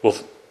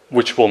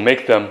 which will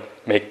make them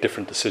make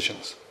different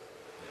decisions.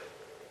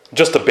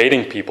 Just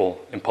debating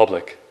people in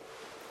public,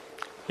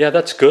 yeah,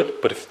 that's good,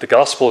 but if the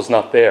gospel is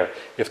not there,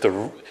 if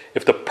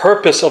the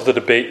purpose of the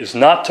debate is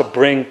not to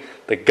bring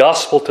the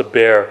gospel to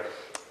bear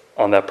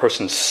on that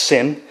person's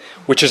sin,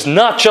 which is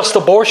not just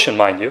abortion,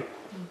 mind you,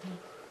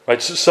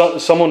 right? So,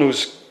 someone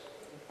who's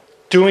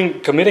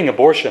committing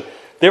abortion,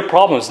 their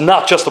problem is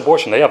not just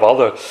abortion. They have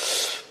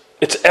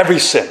it's every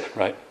sin,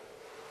 right?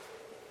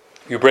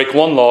 You break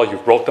one law,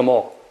 you've broke them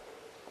all.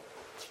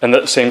 And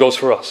the same goes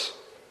for us.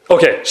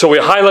 Okay, so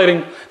we're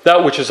highlighting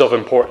that which is of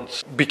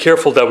importance. Be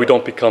careful that we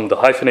don't become the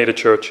hyphenated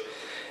church.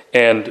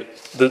 And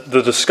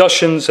the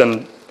discussions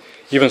and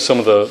even some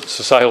of the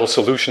societal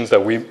solutions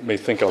that we may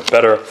think are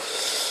better,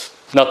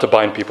 not to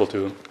bind people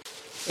to.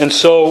 And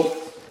so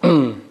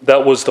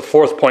that was the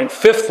fourth point.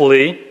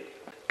 Fifthly,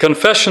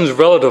 confessions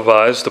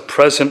relativize the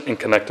present and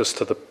connect us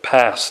to the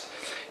past.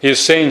 He is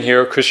saying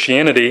here,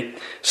 Christianity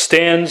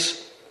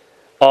stands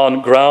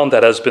on ground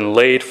that has been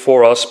laid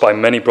for us by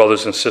many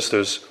brothers and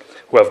sisters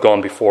who have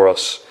gone before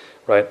us,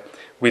 right?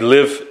 We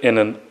live in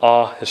an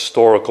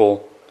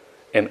ahistorical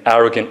and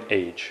arrogant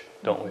age,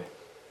 don't we?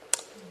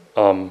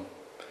 And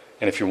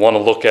if you want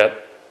to look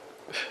at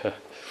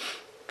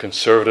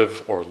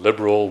conservative or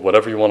liberal,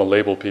 whatever you want to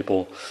label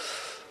people,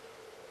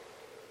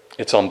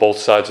 it's on both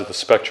sides of the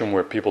spectrum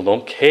where people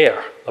don't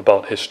care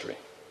about history,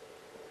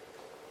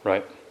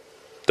 right?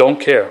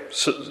 Don't care.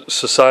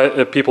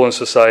 People in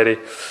society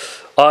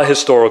are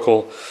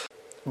historical,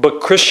 but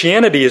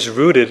Christianity is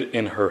rooted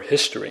in her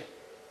history,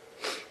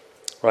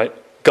 right?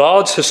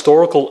 God's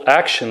historical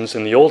actions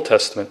in the Old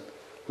Testament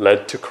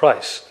led to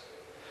Christ.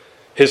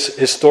 His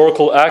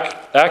historical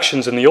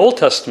actions in the Old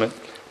Testament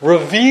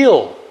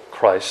reveal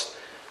Christ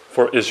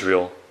for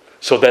Israel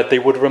so that they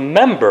would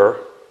remember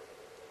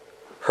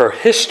her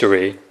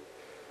history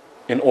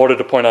in order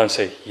to point out and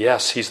say,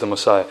 yes, he's the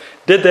Messiah.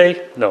 Did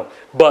they? No.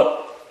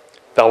 But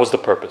that was the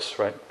purpose,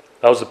 right?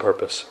 That was the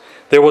purpose.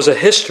 There was a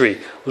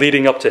history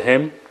leading up to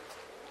him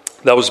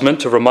that was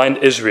meant to remind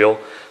Israel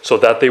so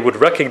that they would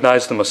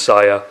recognize the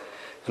Messiah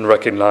and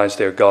recognize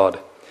their God.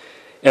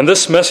 And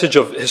this message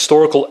of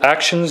historical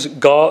actions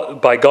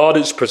by God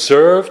is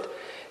preserved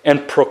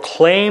and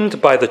proclaimed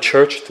by the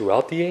church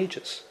throughout the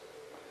ages.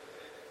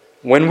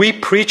 When we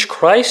preach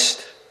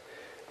Christ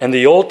and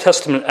the Old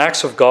Testament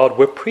acts of God,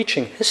 we're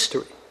preaching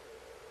history.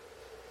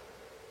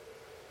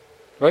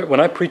 Right? When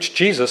I preach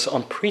Jesus,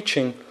 I'm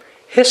preaching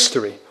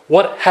history.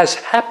 What has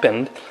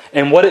happened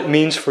and what it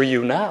means for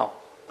you now.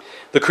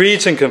 The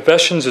creeds and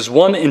confessions is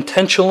one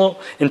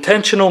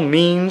intentional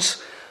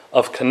means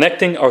of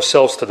connecting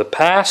ourselves to the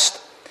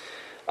past,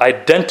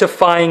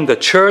 identifying the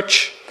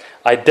church,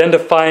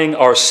 identifying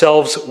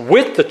ourselves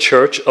with the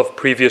church of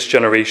previous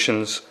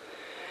generations,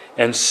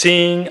 and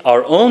seeing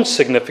our own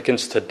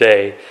significance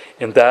today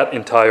in that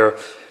entire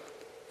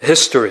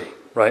history,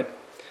 right?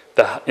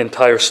 The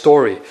entire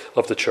story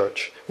of the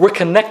church. We're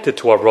connected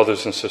to our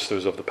brothers and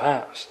sisters of the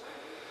past,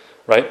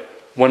 right?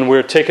 When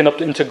we're taken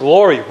up into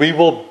glory, we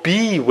will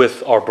be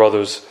with our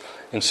brothers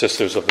and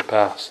sisters of the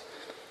past.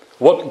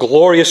 What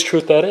glorious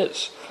truth that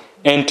is.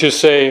 And to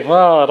say,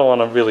 well, I don't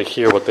want to really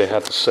hear what they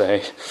had to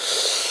say,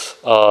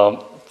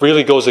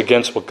 really goes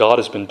against what God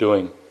has been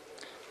doing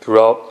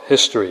throughout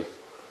history.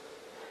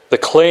 The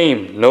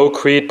claim, no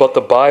creed but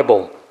the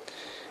Bible,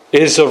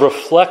 is a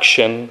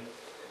reflection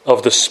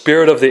of the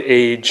spirit of the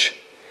age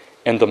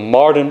and the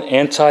modern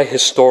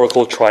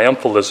anti-historical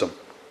triumphalism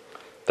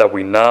that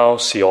we now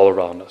see all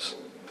around us.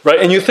 Right?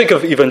 And you think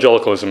of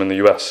evangelicalism in the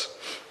U.S.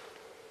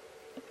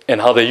 and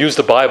how they use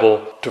the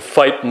Bible to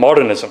fight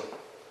modernism.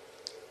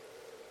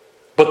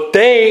 But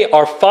they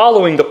are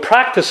following the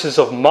practices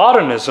of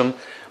modernism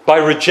by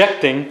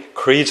rejecting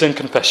creeds and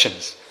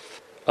confessions.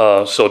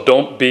 So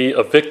don't be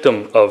a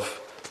victim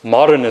of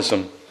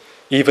modernism,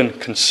 even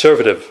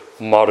conservative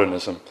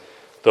modernism,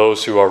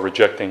 those who are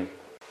rejecting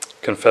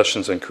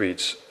confessions and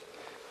creeds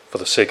for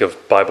the sake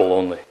of Bible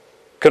only.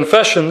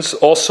 Confessions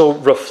also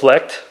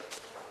reflect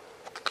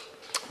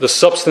the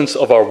substance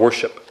of our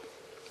worship.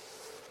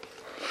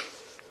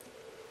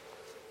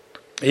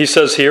 He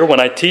says here, when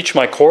I teach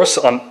my course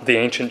on the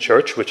ancient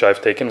church, which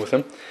I've taken with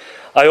him,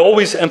 I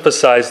always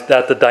emphasize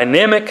that the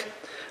dynamic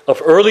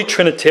of early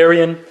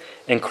Trinitarian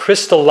and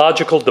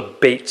Christological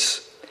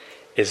debates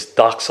is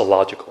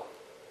doxological.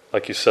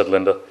 Like you said,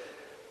 Linda,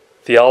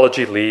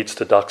 theology leads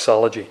to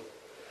doxology,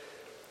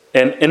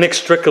 and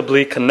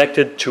inextricably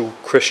connected to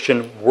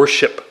Christian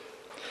worship.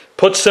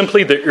 Put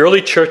simply, the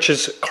early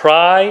church's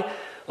cry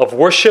of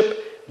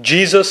worship,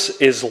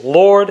 Jesus is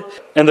Lord,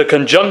 and the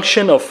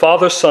conjunction of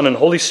Father, Son, and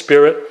Holy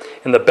Spirit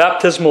in the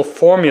baptismal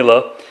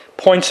formula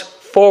points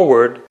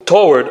forward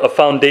toward a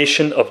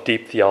foundation of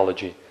deep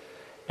theology,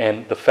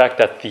 and the fact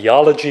that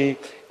theology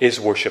is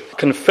worship.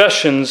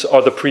 Confessions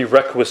are the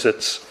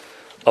prerequisites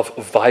of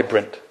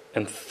vibrant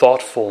and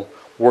thoughtful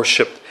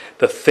worship,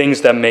 the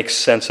things that make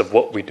sense of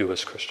what we do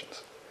as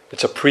Christians.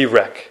 It's a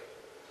prereq.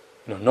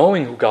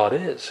 Knowing who God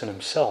is and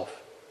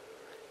himself.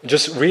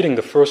 Just reading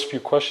the first few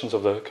questions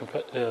of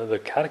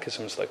the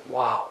catechism is like,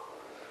 wow,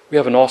 we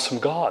have an awesome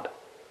God.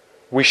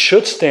 We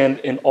should stand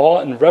in awe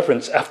and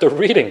reverence after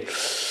reading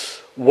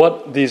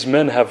what these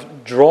men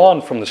have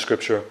drawn from the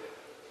Scripture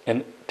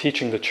and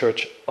teaching the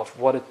church of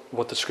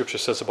what the Scripture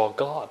says about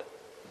God.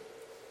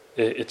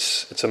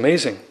 It's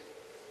amazing.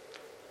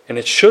 And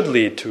it should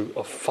lead to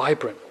a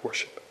vibrant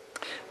worship.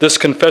 This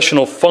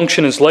confessional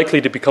function is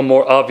likely to become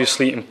more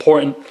obviously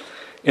important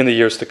in the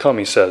years to come,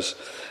 he says,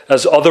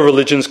 as other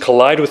religions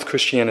collide with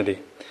Christianity,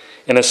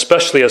 and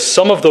especially as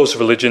some of those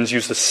religions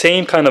use the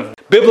same kind of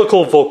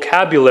biblical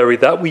vocabulary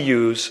that we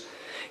use.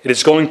 It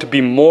is going to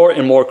be more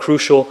and more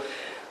crucial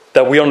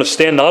that we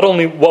understand not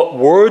only what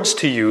words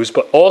to use,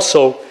 but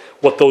also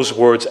what those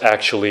words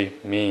actually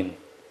mean.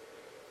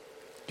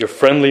 Your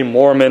friendly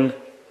Mormon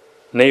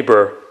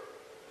neighbor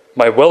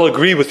might well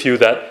agree with you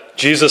that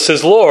Jesus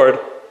is Lord,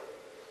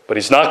 but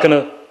he's not going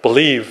to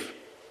believe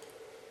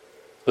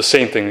the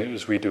same thing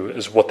as we do,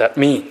 is what that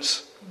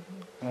means.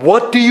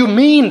 What do you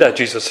mean that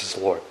Jesus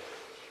is Lord?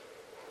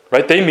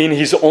 Right? They mean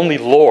he's only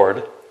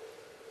Lord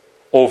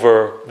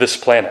over this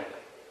planet,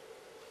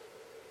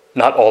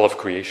 not all of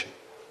creation,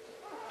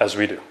 as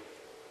we do.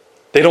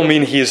 They don't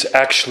mean he is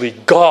actually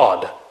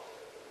God.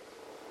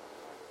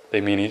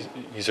 They mean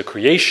he's a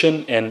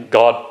creation and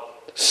God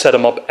set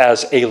him up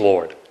as a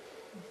Lord.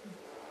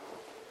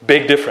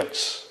 Big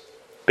difference.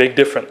 Big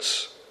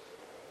difference.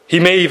 He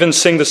may even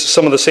sing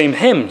some of the same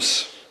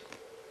hymns.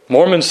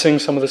 Mormons sing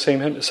some of the same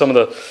hymns.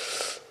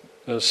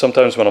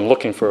 Sometimes when I'm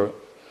looking for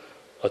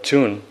a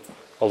tune,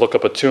 I'll look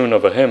up a tune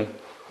of a hymn,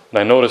 and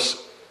I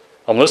notice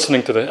I'm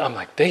listening to I'm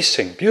like, they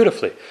sing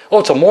beautifully. Oh,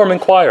 it's a Mormon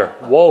choir.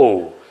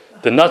 Whoa.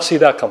 Did not see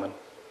that coming.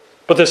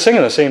 But they're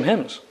singing the same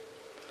hymns.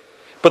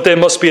 But there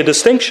must be a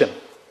distinction.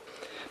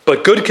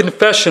 But good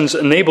confessions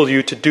enable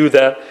you to do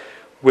that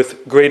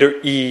with greater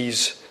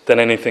ease than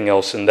anything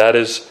else, and that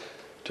is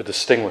to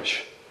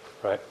distinguish,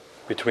 right,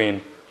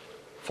 between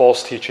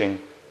false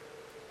teaching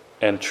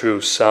and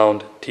true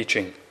sound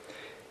teaching.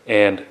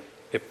 And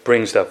it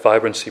brings that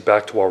vibrancy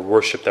back to our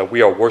worship, that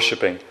we are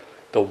worshiping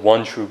the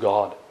one true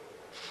God.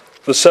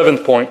 The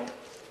seventh point,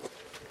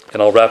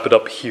 and I'll wrap it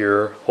up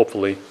here,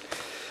 hopefully.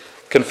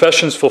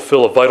 Confessions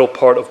fulfill a vital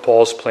part of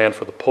Paul's plan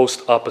for the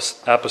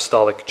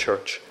post-apostolic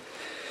church.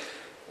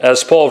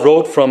 As Paul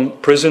wrote from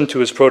prison to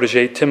his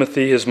protege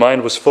Timothy, his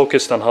mind was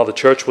focused on how the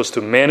church was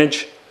to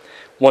manage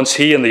once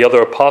he and the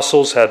other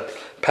apostles had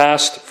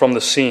passed from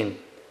the scene.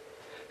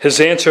 His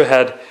answer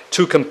had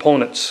two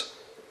components: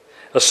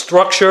 a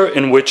structure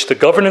in which the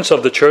governance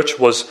of the church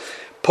was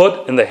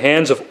put in the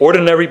hands of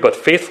ordinary but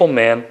faithful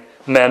men,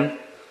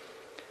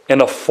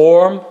 and a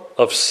form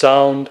of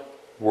sound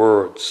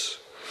words.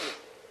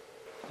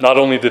 Not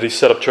only did he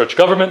set up church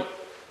government,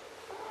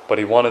 but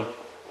he wanted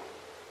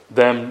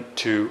them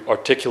to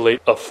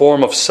articulate a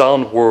form of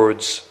sound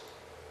words,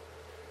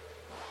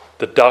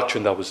 the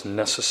doctrine that was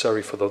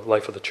necessary for the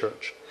life of the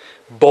church.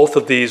 Both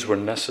of these were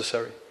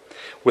necessary.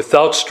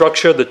 Without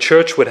structure, the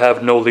church would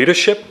have no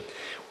leadership.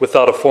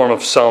 Without a form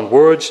of sound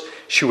words,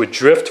 she would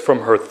drift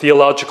from her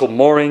theological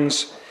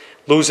moorings,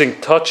 losing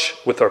touch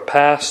with her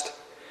past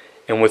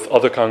and with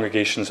other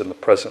congregations in the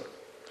present.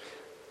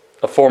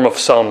 A form of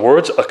sound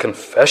words, a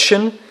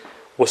confession,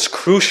 was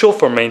crucial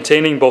for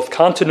maintaining both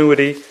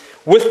continuity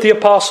with the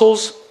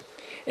apostles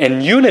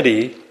and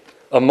unity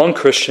among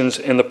Christians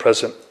in the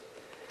present.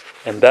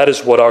 And that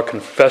is what our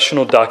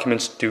confessional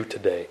documents do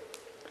today.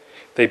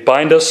 They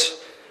bind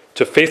us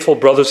to faithful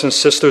brothers and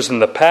sisters in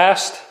the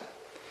past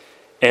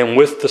and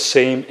with the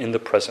same in the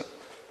present.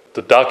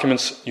 The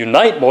documents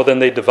unite more than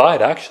they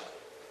divide, actually.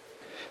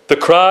 The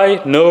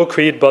cry, no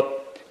creed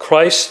but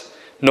Christ,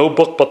 no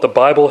book but the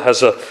Bible,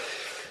 has a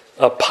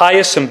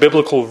pious and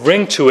biblical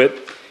ring to it,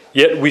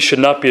 yet we should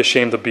not be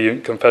ashamed of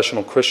being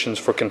confessional Christians,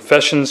 for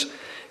confessions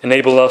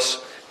enable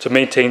us to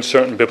maintain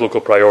certain biblical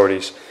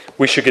priorities.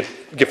 We should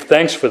give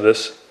thanks for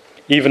this,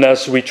 even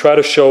as we try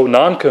to show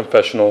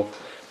non-confessional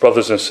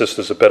brothers and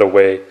sisters a better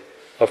way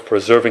of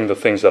preserving the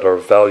things that are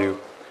of value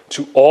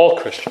to all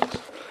Christians.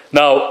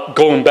 Now,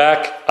 going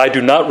back,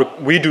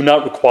 we do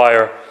not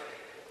require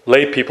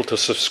lay people to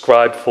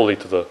subscribe fully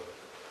to the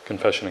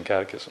confession and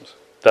catechisms.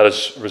 That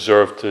is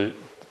reserved to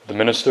the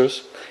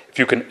ministers. If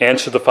you can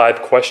answer the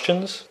 5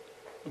 questions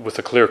with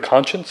a clear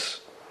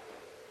conscience,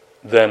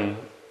 then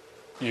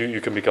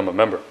you can become a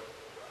member.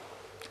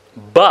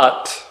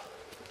 But,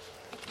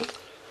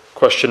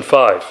 question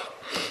 5.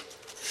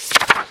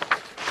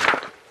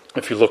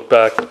 If you look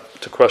back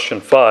to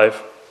question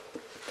 5,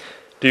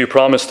 do you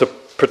promise to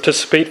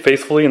participate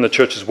faithfully in the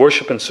church's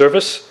worship and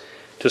service,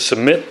 to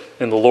submit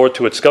in the Lord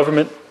to its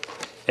government,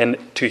 and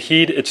to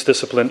heed its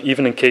discipline,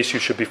 even in case you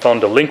should be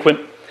found delinquent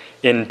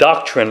in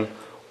doctrine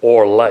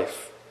or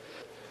life?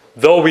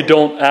 Though we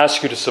don't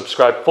ask you to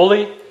subscribe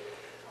fully,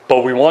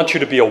 but we want you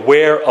to be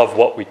aware of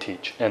what we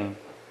teach. And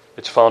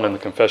it's found in the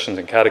confessions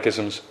and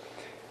catechisms.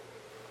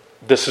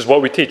 This is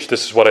what we teach.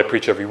 This is what I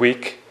preach every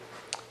week.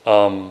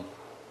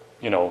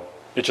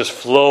 It just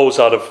flows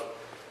out of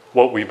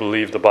what we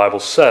believe the Bible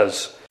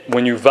says.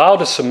 When you vow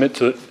to submit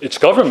to its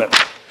government,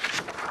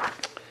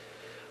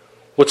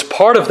 what's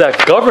part of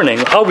that governing,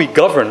 how we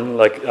govern,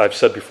 like I've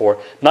said before,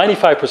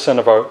 95%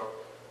 of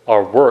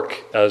our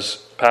work as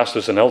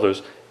pastors and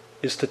elders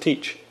is to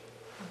teach.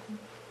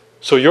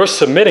 So you're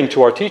submitting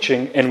to our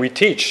teaching, and we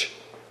teach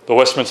the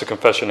Westminster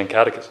Confession and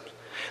Catechism.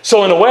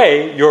 So in a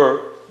way,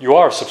 you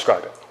are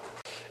subscribing.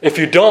 If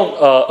you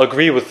don't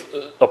agree with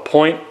a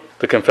point,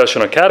 the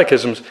Confession or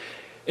Catechisms,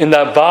 in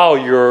that vow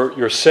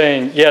you're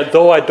saying, yeah,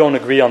 though I don't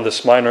agree on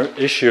this minor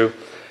issue,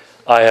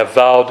 I have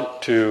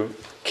vowed to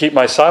keep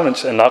my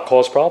silence and not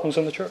cause problems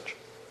in the church,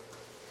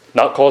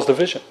 not cause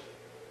division.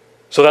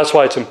 So that's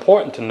why it's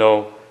important to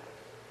know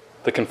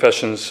the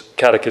confessions,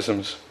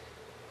 catechisms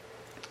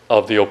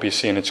of the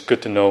OPC, and it's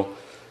good to know,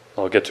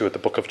 I'll get to it, the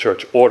Book of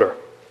Church Order.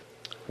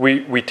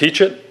 We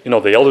teach it,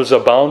 the elders are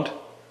bound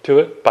to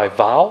it by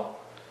vow,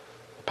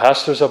 the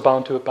pastors are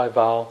bound to it by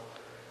vow,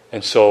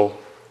 and so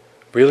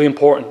really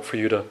important for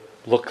you to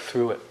look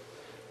through it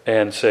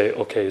and say,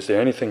 okay, is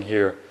there anything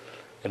here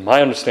in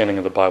my understanding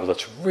of the Bible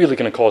that's really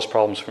going to cause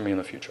problems for me in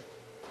the future?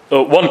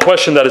 One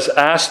question that is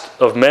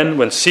asked of men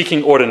when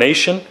seeking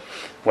ordination,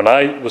 when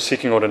I was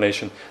seeking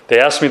ordination, they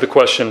asked me the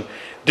question,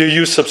 do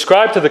you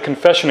subscribe to the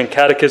confession and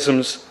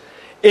catechisms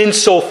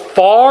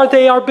insofar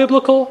they are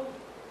biblical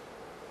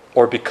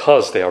or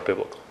because they are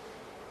biblical?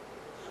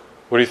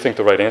 What do you think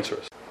the right answer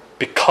is?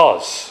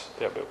 Because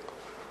they are biblical.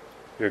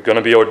 You're going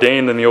to be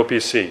ordained in the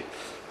OPC.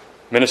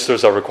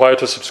 Ministers are required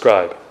to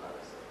subscribe.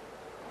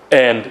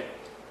 And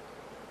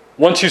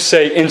once you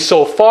say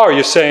insofar,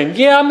 you're saying,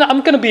 yeah, I'm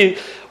going to be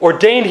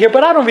ordained here,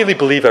 but I don't really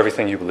believe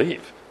everything you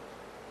believe.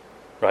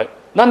 Right?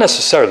 Not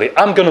necessarily.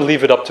 I'm going to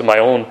leave it up to my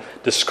own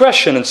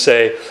discretion and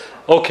say,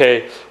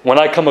 okay, when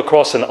I come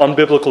across an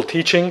unbiblical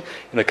teaching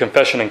in the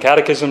confession and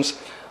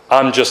catechisms,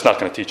 I'm just not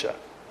going to teach that.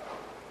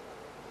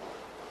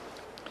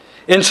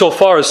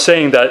 Insofar as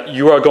saying that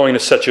you are going to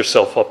set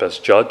yourself up as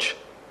judge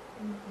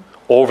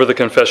over the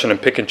confession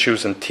and pick and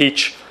choose and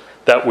teach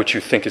that which you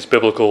think is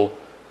biblical,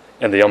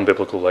 and the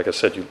unbiblical, like I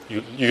said,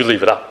 you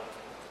leave it out.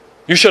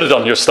 You should have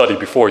done your study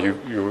before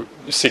you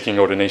were seeking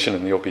ordination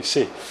in the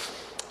OPC.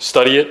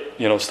 Study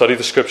it, study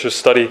the scriptures,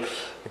 study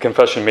the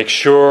confession. Make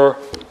sure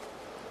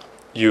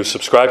you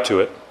subscribe to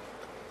it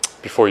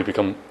before you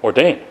become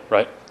ordained,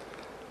 right?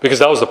 Because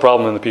that was the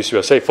problem in the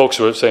PCUSA. Folks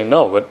were saying,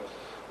 no, but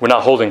we're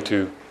not holding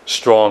to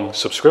strong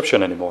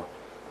subscription anymore.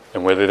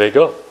 And where did they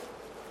go?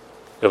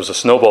 It was a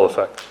snowball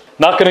effect.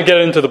 Not going to get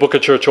into the Book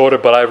of Church Order,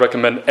 but I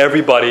recommend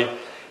everybody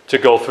to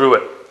go through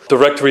it.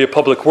 Directory of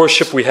Public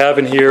Worship we have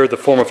in here, the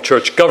form of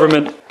church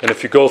government, and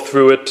if you go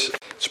through it,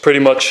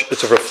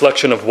 it's a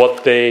reflection of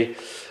what they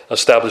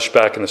established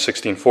back in the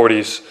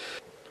 1640s.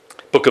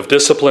 Book of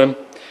Discipline.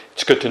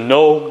 It's good to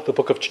know the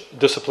Book of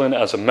Discipline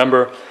as a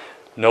member,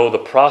 know the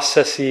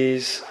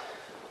processes,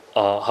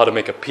 how to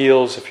make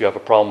appeals if you have a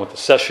problem with the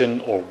session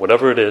or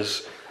whatever it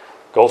is.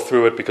 Go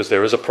through it because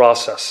there is a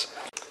process,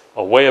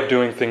 a way of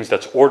doing things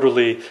that's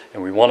orderly,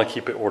 and we want to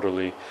keep it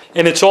orderly.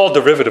 And it's all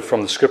derivative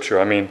from the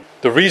Scripture. I mean,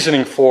 the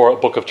reasoning for a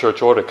Book of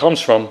Church Order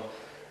comes from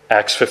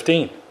Acts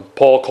 15.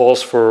 Paul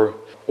calls for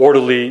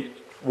orderly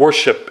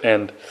worship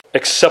and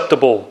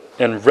acceptable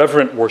and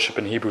reverent worship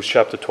in Hebrews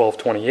chapter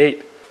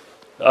 12:28.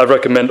 I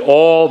recommend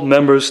all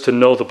members to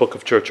know the Book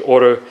of Church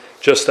Order,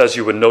 just as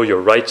you would know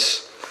your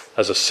rights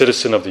as a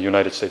citizen of the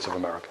United States of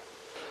America.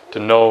 To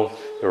know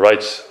your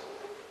rights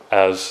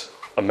as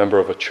a member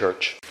of a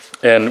church.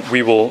 And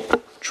we will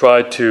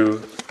try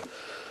to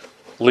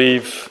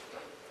leave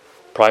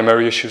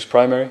primary issues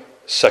primary,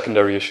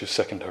 secondary issues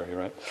secondary,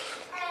 right?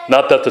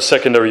 Not that the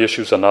secondary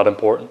issues are not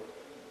important,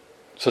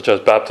 such as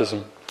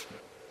baptism.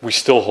 We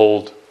still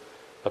hold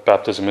that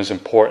baptism is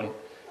important,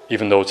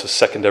 even though it's a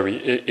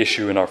secondary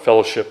issue in our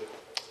fellowship.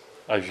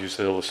 I've used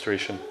the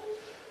illustration.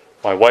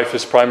 My wife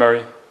is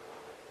primary,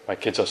 my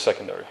kids are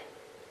secondary.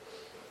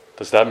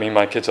 Does that mean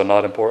my kids are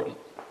not important?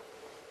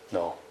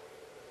 No.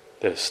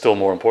 They're still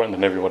more important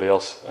than everybody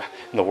else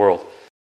in the world.